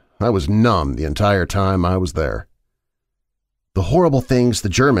 I was numb the entire time I was there." "The horrible things the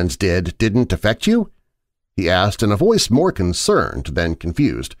Germans did didn't affect you?" he asked in a voice more concerned than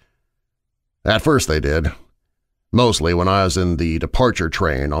confused. "At first they did. Mostly when I was in the departure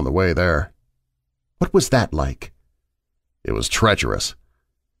train on the way there." "What was that like?" "It was treacherous.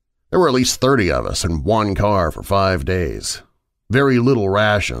 There were at least 30 of us in one car for 5 days. Very little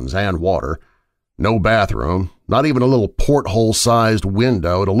rations and water. No bathroom, not even a little porthole-sized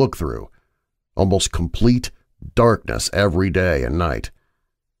window to look through. Almost complete darkness every day and night.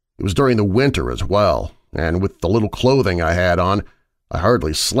 It was during the winter as well, and with the little clothing I had on, I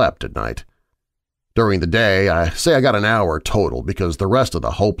hardly slept at night. During the day, I say I got an hour total because the rest of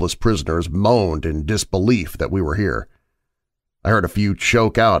the hopeless prisoners moaned in disbelief that we were here. I heard a few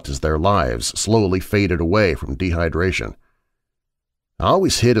choke out as their lives slowly faded away from dehydration. I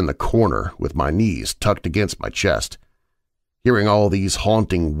always hid in the corner with my knees tucked against my chest. Hearing all these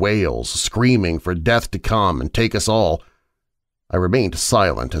haunting wails screaming for death to come and take us all, I remained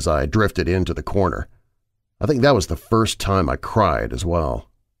silent as I drifted into the corner. I think that was the first time I cried as well.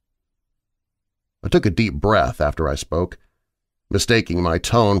 I took a deep breath after I spoke. Mistaking my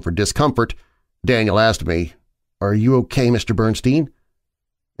tone for discomfort, Daniel asked me, "Are you okay, Mr. Bernstein?"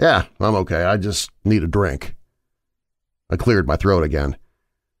 "Yeah, I'm okay. I just need a drink." I cleared my throat again.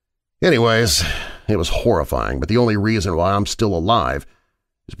 "Anyways, it was horrifying, but the only reason why I'm still alive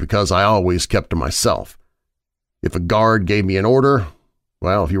is because I always kept to myself. If a guard gave me an order,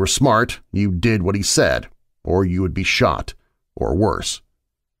 well, if you were smart, you did what he said, or you would be shot, or worse."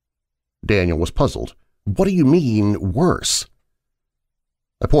 Daniel was puzzled. "What do you mean, worse?"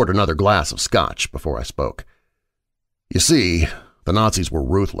 I poured another glass of scotch before I spoke. "You see, the Nazis were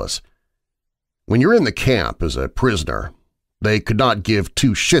ruthless. When you're in the camp as a prisoner, they could not give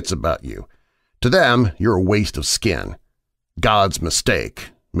two shits about you. To them, you're a waste of skin. God's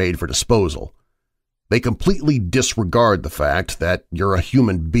mistake, made for disposal. They completely disregard the fact that you're a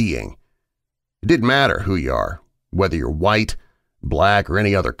human being. It didn't matter who you are, whether you're white, black, or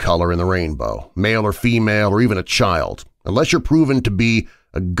any other color in the rainbow, male or female, or even a child. Unless you're proven to be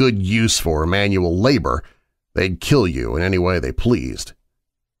a good use for manual labor, they'd kill you in any way they pleased."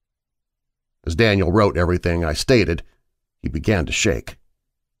 As Daniel wrote everything I stated, he began to shake.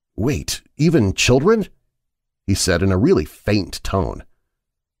 "Wait, even children?" he said in a really faint tone.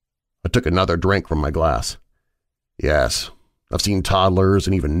 I took another drink from my glass. "Yes, I've seen toddlers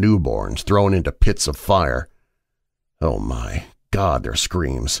and even newborns thrown into pits of fire. Oh my God, their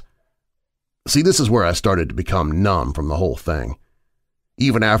screams. See, this is where I started to become numb from the whole thing.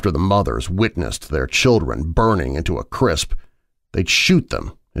 Even after the mothers witnessed their children burning into a crisp, they'd shoot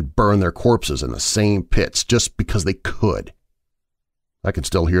them and burn their corpses in the same pits just because they could. I can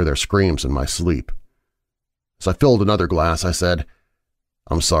still hear their screams in my sleep. As I filled another glass, I said,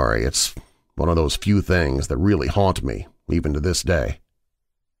 "I'm sorry, it's one of those few things that really haunt me, even to this day."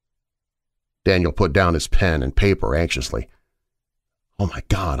 Daniel put down his pen and paper anxiously. "Oh my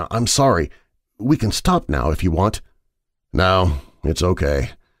God, I'm sorry. We can stop now if you want." "No, it's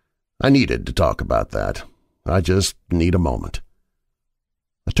okay. I needed to talk about that. I just need a moment."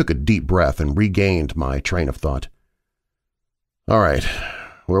 I took a deep breath and regained my train of thought. "All right,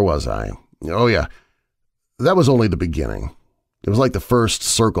 where was I? Oh yeah, that was only the beginning. It was like the first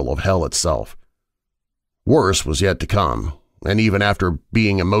circle of hell itself. Worse was yet to come, and even after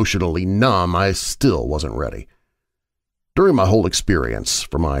being emotionally numb, I still wasn't ready. During my whole experience,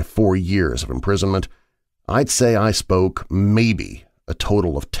 for my 4 years of imprisonment, I'd say I spoke maybe a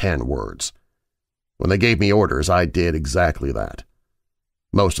total of 10 words. When they gave me orders, I did exactly that.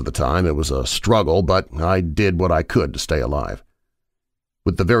 Most of the time it was a struggle, but I did what I could to stay alive.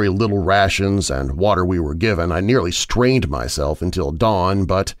 With the very little rations and water we were given, I nearly strained myself until dawn,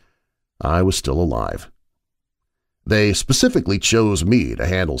 but I was still alive, They specifically chose me to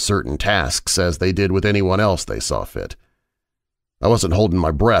handle certain tasks as they did with anyone else they saw fit. I wasn't holding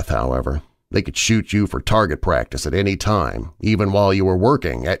my breath, however. They could shoot you for target practice at any time, even while you were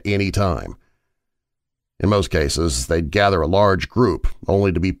working at any time. In most cases, they'd gather a large group,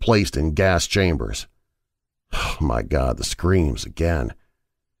 only to be placed in gas chambers. Oh my God, the screams again.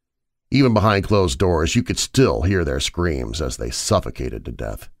 Even behind closed doors, you could still hear their screams as they suffocated to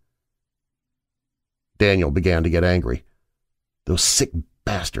death. Daniel began to get angry. Those sick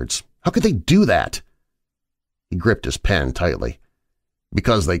bastards. How could they do that? He gripped his pen tightly.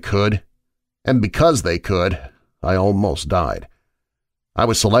 Because they could. And because they could, I almost died. I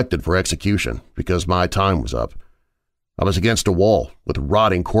was selected for execution because my time was up. I was against a wall with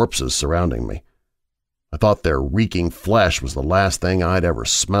rotting corpses surrounding me. I thought their reeking flesh was the last thing I'd ever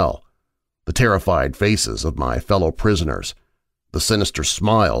smell. The terrified faces of my fellow prisoners, the sinister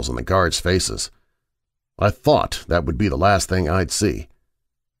smiles on the guards' faces. I thought that would be the last thing I'd see.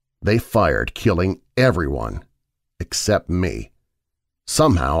 They fired, killing everyone except me.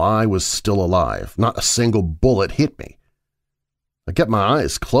 Somehow I was still alive. Not a single bullet hit me. I kept my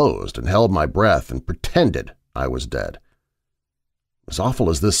eyes closed and held my breath and pretended I was dead. As awful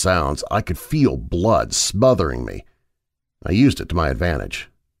as this sounds, I could feel blood smothering me. I used it to my advantage.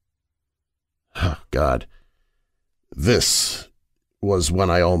 Oh, God. This was when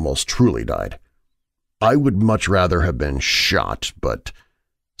I almost truly died. I would much rather have been shot, but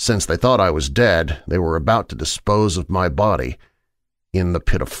since they thought I was dead, they were about to dispose of my body in the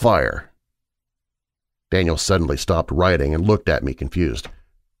pit of fire. Daniel suddenly stopped writing and looked at me confused.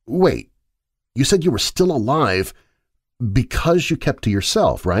 Wait, you said you were still alive because you kept to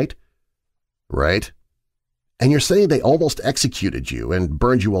yourself, right? Right. And you're saying they almost executed you and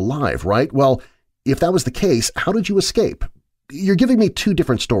burned you alive, right? Well, if that was the case, how did you escape? You're giving me two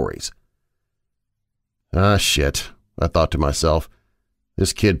different stories. Ah, shit, I thought to myself.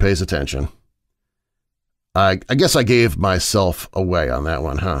 This kid pays attention. I guess I gave myself away on that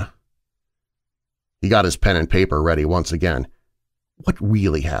one, huh? He got his pen and paper ready once again. What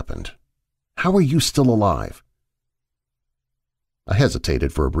really happened? How are you still alive? I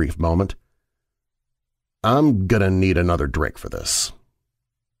hesitated for a brief moment. I'm gonna need another drink for this.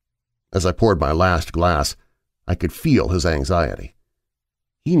 As I poured my last glass, I could feel his anxiety.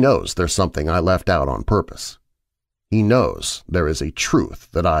 He knows there's something I left out on purpose. He knows there is a truth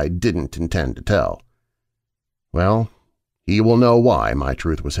that I didn't intend to tell. Well, he will know why my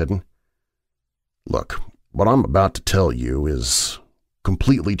truth was hidden. Look, what I'm about to tell you is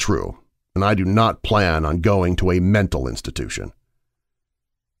completely true, and I do not plan on going to a mental institution.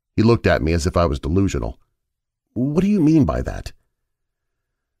 He looked at me as if I was delusional. What do you mean by that?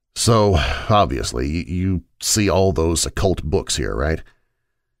 So, obviously, you see all those occult books here, right?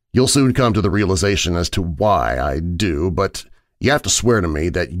 You'll soon come to the realization as to why I do, but you have to swear to me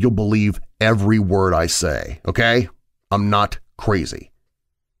that you'll believe every word I say, okay? I'm not crazy.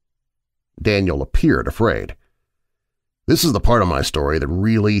 Daniel appeared afraid. This is the part of my story that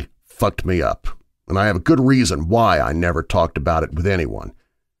really fucked me up, and I have a good reason why I never talked about it with anyone.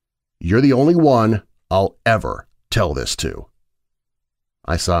 You're the only one I'll ever tell this to.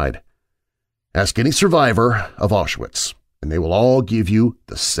 I sighed. Ask any survivor of Auschwitz, and they will all give you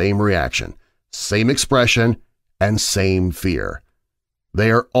the same reaction, same expression, and same fear.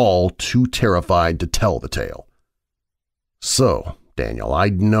 They are all too terrified to tell the tale. So, Daniel, I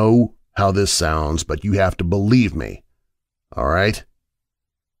know how this sounds, but you have to believe me, all right?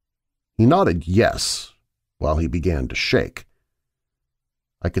 He nodded yes while he began to shake.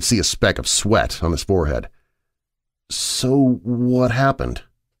 I could see a speck of sweat on his forehead. So what happened?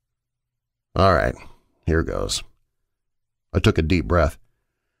 All right, here goes. I took a deep breath.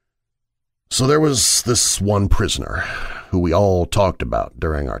 So there was this one prisoner who we all talked about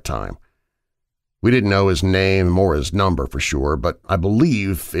during our time. We didn't know his name or his number for sure, but I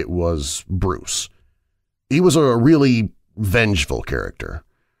believe it was Bruce. He was a really vengeful character.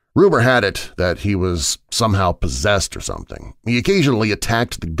 Rumor had it that he was somehow possessed or something. He occasionally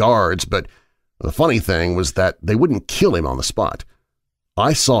attacked the guards, but the funny thing was that they wouldn't kill him on the spot.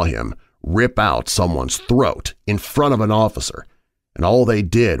 I saw him rip out someone's throat in front of an officer, and all they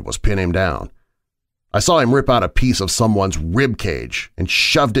did was pin him down. I saw him rip out a piece of someone's rib cage and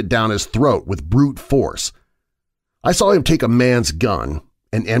shoved it down his throat with brute force. I saw him take a man's gun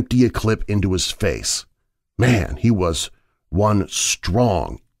and empty a clip into his face. Man, he was one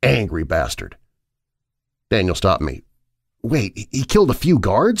strong, angry bastard. Daniel stopped me. Wait, he killed a few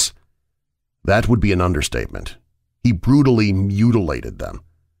guards? That would be an understatement. He brutally mutilated them.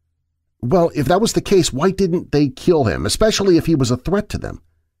 Well, if that was the case, why didn't they kill him, especially if he was a threat to them?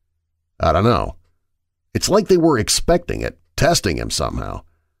 I don't know. It's like they were expecting it, testing him somehow.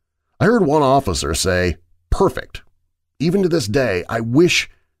 I heard one officer say, "Perfect. Even to this day, I wish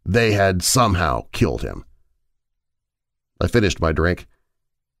they had somehow killed him." I finished my drink.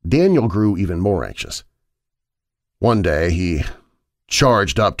 Daniel grew even more anxious. One day, he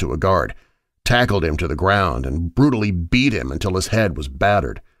charged up to a guard, tackled him to the ground, and brutally beat him until his head was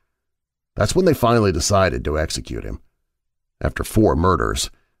battered. That's when they finally decided to execute him. After 4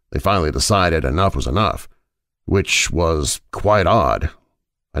 murders, they finally decided enough was enough, which was quite odd.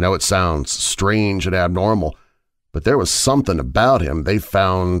 I know it sounds strange and abnormal, but there was something about him they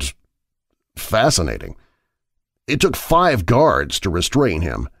found fascinating. It took 5 guards to restrain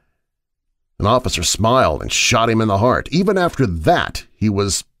him. An officer smiled and shot him in the heart. Even after that, he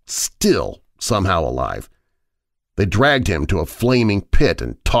was still somehow alive. They dragged him to a flaming pit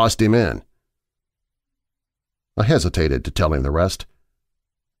and tossed him in. I hesitated to tell him the rest.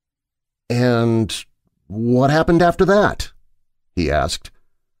 "And what happened after that?" he asked.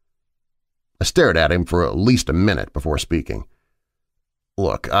 I stared at him for at least a minute before speaking.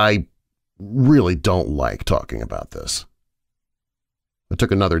 "Look, I really don't like talking about this." I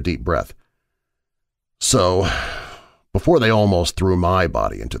took another deep breath. "So, before they almost threw my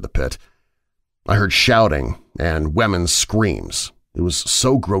body into the pit, I heard shouting and women's screams. It was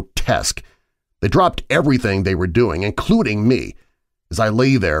so grotesque. They dropped everything they were doing, including me. As I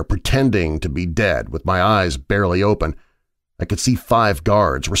lay there pretending to be dead with my eyes barely open, I could see 5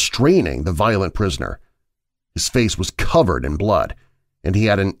 guards restraining the violent prisoner. His face was covered in blood, and he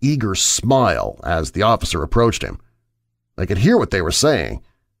had an eager smile as the officer approached him. I could hear what they were saying.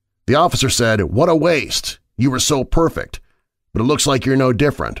 The officer said, 'What a waste. You were so perfect. But it looks like you're no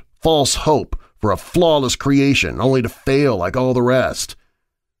different. False hope for a flawless creation, only to fail like all the rest.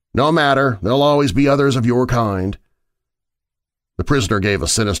 No matter, there'll always be others of your kind.' The prisoner gave a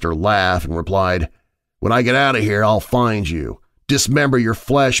sinister laugh and replied, 'When I get out of here, I'll find you, dismember your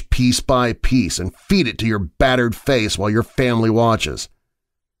flesh piece by piece, and feed it to your battered face while your family watches.'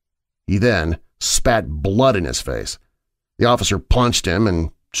 He then spat blood in his face. The officer punched him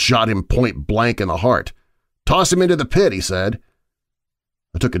and shot him point blank in the heart. 'Toss him into the pit,' he said."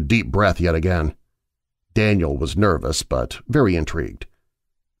 I took a deep breath yet again. Daniel was nervous but very intrigued.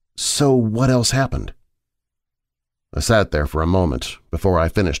 "So what else happened?" I sat there for a moment before I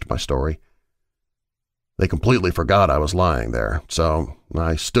finished my story. They completely forgot I was lying there, so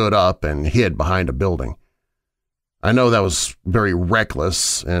I stood up and hid behind a building. I know that was very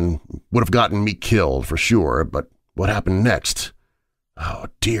reckless and would have gotten me killed for sure, but what happened next? Oh,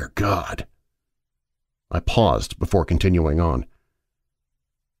 dear God. I paused before continuing on.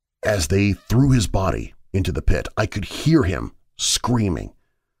 As they threw his body into the pit, I could hear him screaming.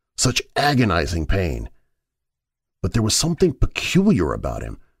 Such agonizing pain. But there was something peculiar about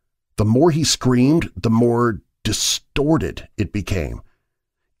him. The more he screamed, the more distorted it became.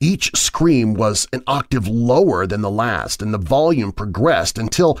 Each scream was an octave lower than the last, and the volume progressed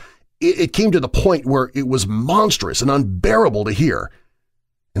until it came to the point where it was monstrous and unbearable to hear.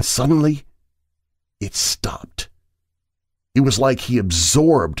 And suddenly, it stopped. It was like he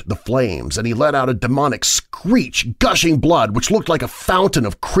absorbed the flames, and he let out a demonic screech, gushing blood which looked like a fountain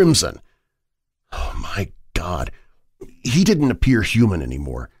of crimson. Oh my God, he didn't appear human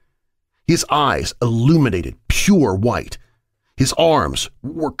anymore. His eyes illuminated pure white. His arms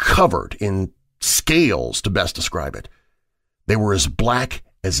were covered in scales, to best describe it. They were as black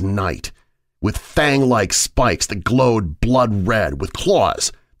as night, with fang-like spikes that glowed blood red, with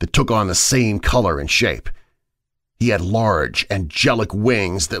claws that took on the same color and shape. He had large, angelic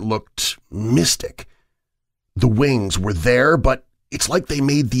wings that looked mystic. The wings were there, but it's like they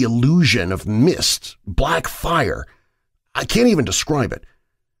made the illusion of mist, black fire. I can't even describe it.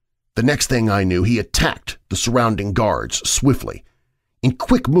 The next thing I knew, he attacked the surrounding guards swiftly. In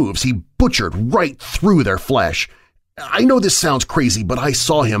quick moves, he butchered right through their flesh. I know this sounds crazy, but I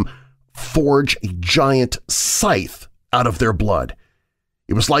saw him forge a giant scythe out of their blood.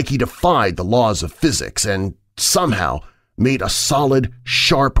 It was like he defied the laws of physics and somehow made a solid,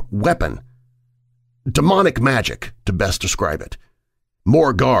 sharp weapon. Demonic magic, to best describe it.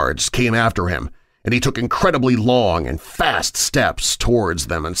 More guards came after him, and he took incredibly long and fast steps towards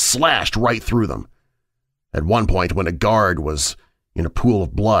them and slashed right through them. At one point, when a guard was in a pool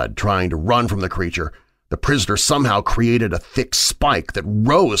of blood trying to run from the creature, the prisoner somehow created a thick spike that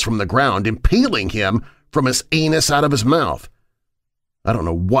rose from the ground, impaling him from his anus out of his mouth. I don't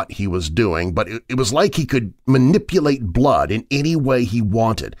know what he was doing, but it was like he could manipulate blood in any way he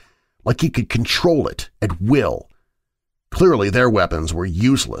wanted, like he could control it at will. Clearly their weapons were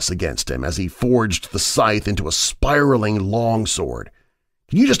useless against him as he forged the scythe into a spiraling longsword.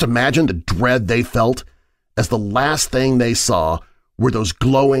 Can you just imagine the dread they felt as the last thing they saw were those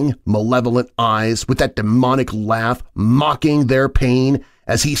glowing, malevolent eyes with that demonic laugh mocking their pain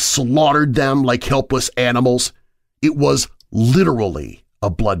as he slaughtered them like helpless animals. It was literally a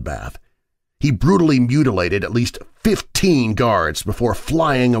bloodbath. He brutally mutilated at least 15 guards before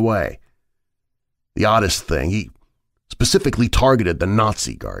flying away. The oddest thing, he specifically targeted the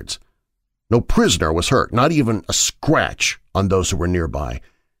Nazi guards. No prisoner was hurt, not even a scratch on those who were nearby.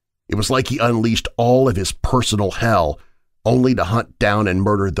 It was like he unleashed all of his personal hell only to hunt down and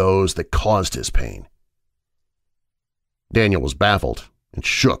murder those that caused his pain. Daniel was baffled and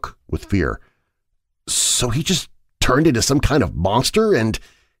shook with fear. So he just turned into some kind of monster and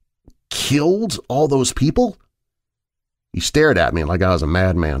killed all those people? He stared at me like I was a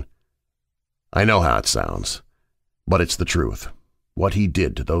madman. I know how it sounds, but it's the truth. What he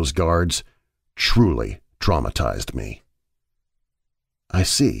did to those guards truly traumatized me. I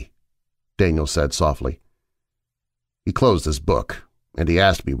see, Daniel said softly. He closed his book, and he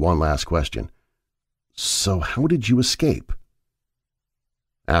asked me one last question. So how did you escape?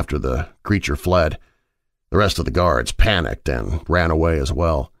 After the creature fled, the rest of the guards panicked and ran away as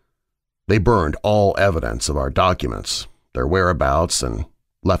well. They burned all evidence of our documents, their whereabouts, and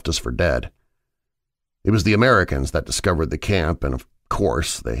left us for dead. It was the Americans that discovered the camp, and of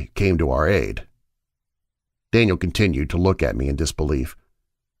course they came to our aid. Daniel continued to look at me in disbelief.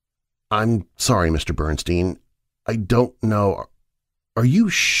 I'm sorry, Mr. Bernstein. I don't know. Are you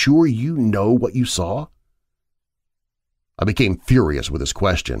sure you know what you saw? I became furious with his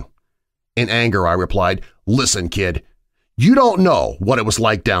question. In anger, I replied, Listen, kid, you don't know what it was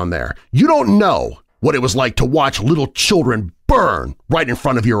like down there. You don't know what it was like to watch little children burn right in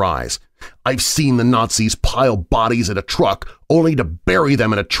front of your eyes. I've seen the Nazis pile bodies in a truck only to bury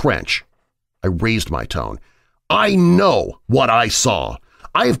them in a trench. I raised my tone. I know what I saw.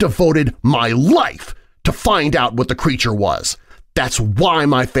 I have devoted my life to find out what the creature was. That's why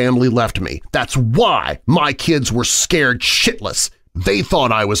my family left me. That's why my kids were scared shitless. They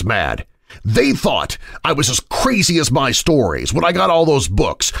thought I was mad. They thought I was as crazy as my stories when I got all those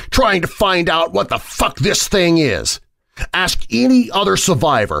books trying to find out what the fuck this thing is. Ask any other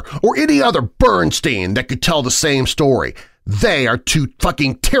survivor or any other Bernstein that could tell the same story. They are too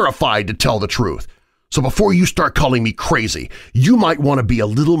fucking terrified to tell the truth. So before you start calling me crazy, you might want to be a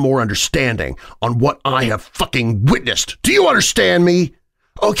little more understanding on what I have fucking witnessed. Do you understand me?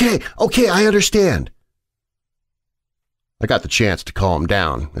 Okay, I understand. I got the chance to calm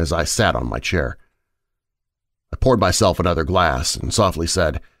down as I sat on my chair. I poured myself another glass and softly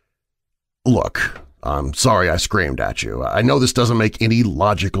said, Look, I'm sorry I screamed at you. I know this doesn't make any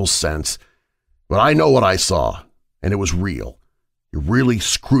logical sense, but I know what I saw, and it was real. You really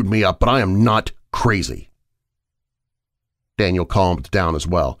screwed me up, but I am not crazy. Daniel calmed down as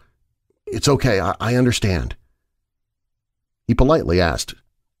well. It's okay, I understand. He politely asked,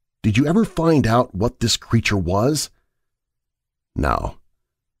 Did you ever find out what this creature was? No,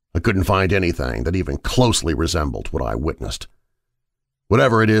 I couldn't find anything that even closely resembled what I witnessed.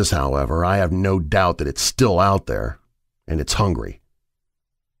 Whatever it is, however, I have no doubt that it's still out there, and it's hungry.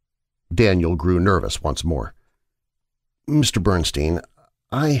 Daniel grew nervous once more. Mr. Bernstein,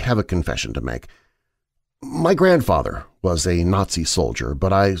 I have a confession to make. My grandfather was a Nazi soldier,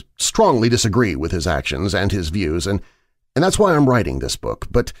 but I strongly disagree with his actions and his views, and that's why I'm writing this book.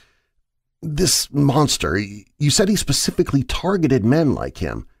 But this monster, you said he specifically targeted men like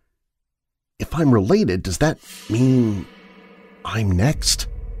him. If I'm related, does that mean I'm next?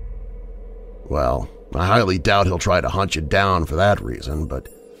 Well, I highly doubt he'll try to hunt you down for that reason, but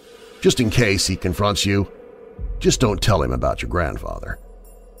just in case he confronts you, just don't tell him about your grandfather.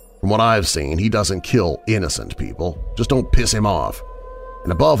 From what I've seen, he doesn't kill innocent people. Just don't piss him off.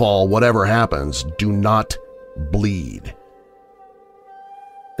 And above all, whatever happens, do not bleed.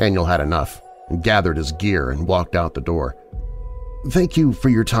 Daniel had enough and gathered his gear and walked out the door. Thank you for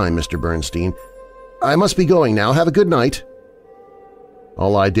your time, Mr. Bernstein. I must be going now. Have a good night.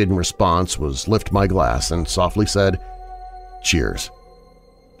 All I did in response was lift my glass and softly said, Cheers.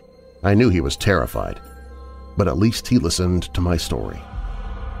 I knew he was terrified, but at least he listened to my story.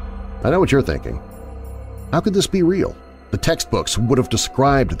 I know what you're thinking. How could this be real? The textbooks would have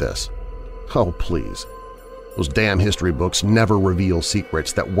described this. Oh, please. Those damn history books never reveal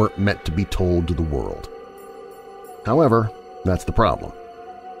secrets that weren't meant to be told to the world. However, that's the problem.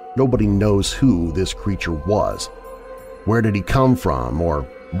 Nobody knows who this creature was. Where did he come from or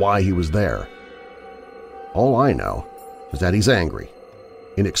why he was there? All I know is that he's angry,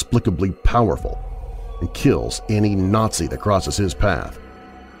 inexplicably powerful, and kills any Nazi that crosses his path.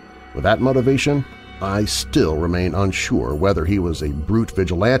 With that motivation, I still remain unsure whether he was a brute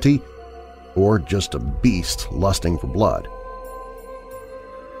vigilante or just a beast lusting for blood.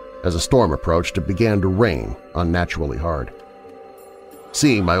 As the storm approached, it began to rain unnaturally hard.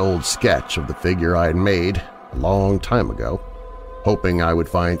 Seeing my old sketch of the figure I had made a long time ago, hoping I would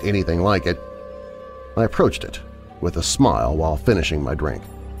find anything like it, I approached it with a smile while finishing my drink.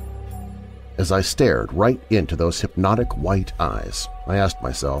 As I stared right into those hypnotic white eyes, I asked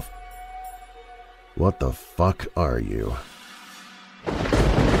myself, "What the fuck are you?"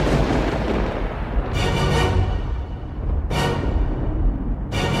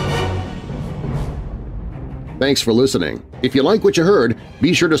 Thanks for listening. If you like what you heard,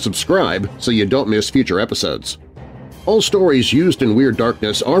 be sure to subscribe so you don't miss future episodes. All stories used in Weird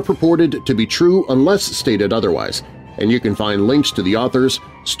Darkness are purported to be true unless stated otherwise, and you can find links to the authors,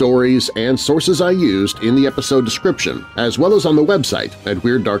 stories, and sources I used in the episode description, as well as on the website at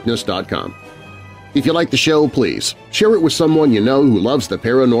WeirdDarkness.com. If you like the show, please share it with someone you know who loves the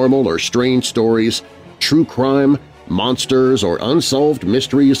paranormal or strange stories, true crime, monsters, or unsolved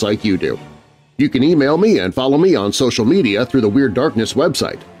mysteries like you do. You can email me and follow me on social media through the Weird Darkness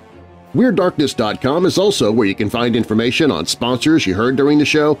website. WeirdDarkness.com is also where you can find information on sponsors you heard during the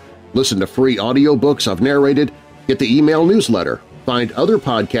show, listen to free audiobooks I've narrated, get the email newsletter, find other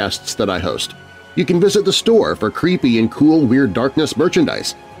podcasts that I host. You can visit the store for creepy and cool Weird Darkness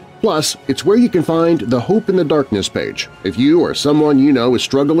merchandise. Plus, it's where you can find the Hope in the Darkness page if you or someone you know is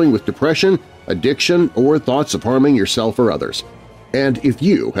struggling with depression, addiction, or thoughts of harming yourself or others. And if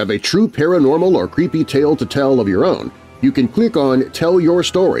you have a true paranormal or creepy tale to tell of your own, you can click on Tell Your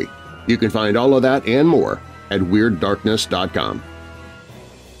Story. You can find all of that and more at WeirdDarkness.com.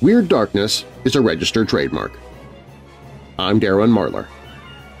 Weird Darkness is a registered trademark. I'm Darren Marlar.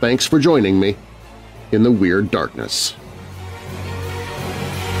 Thanks for joining me in the Weird Darkness.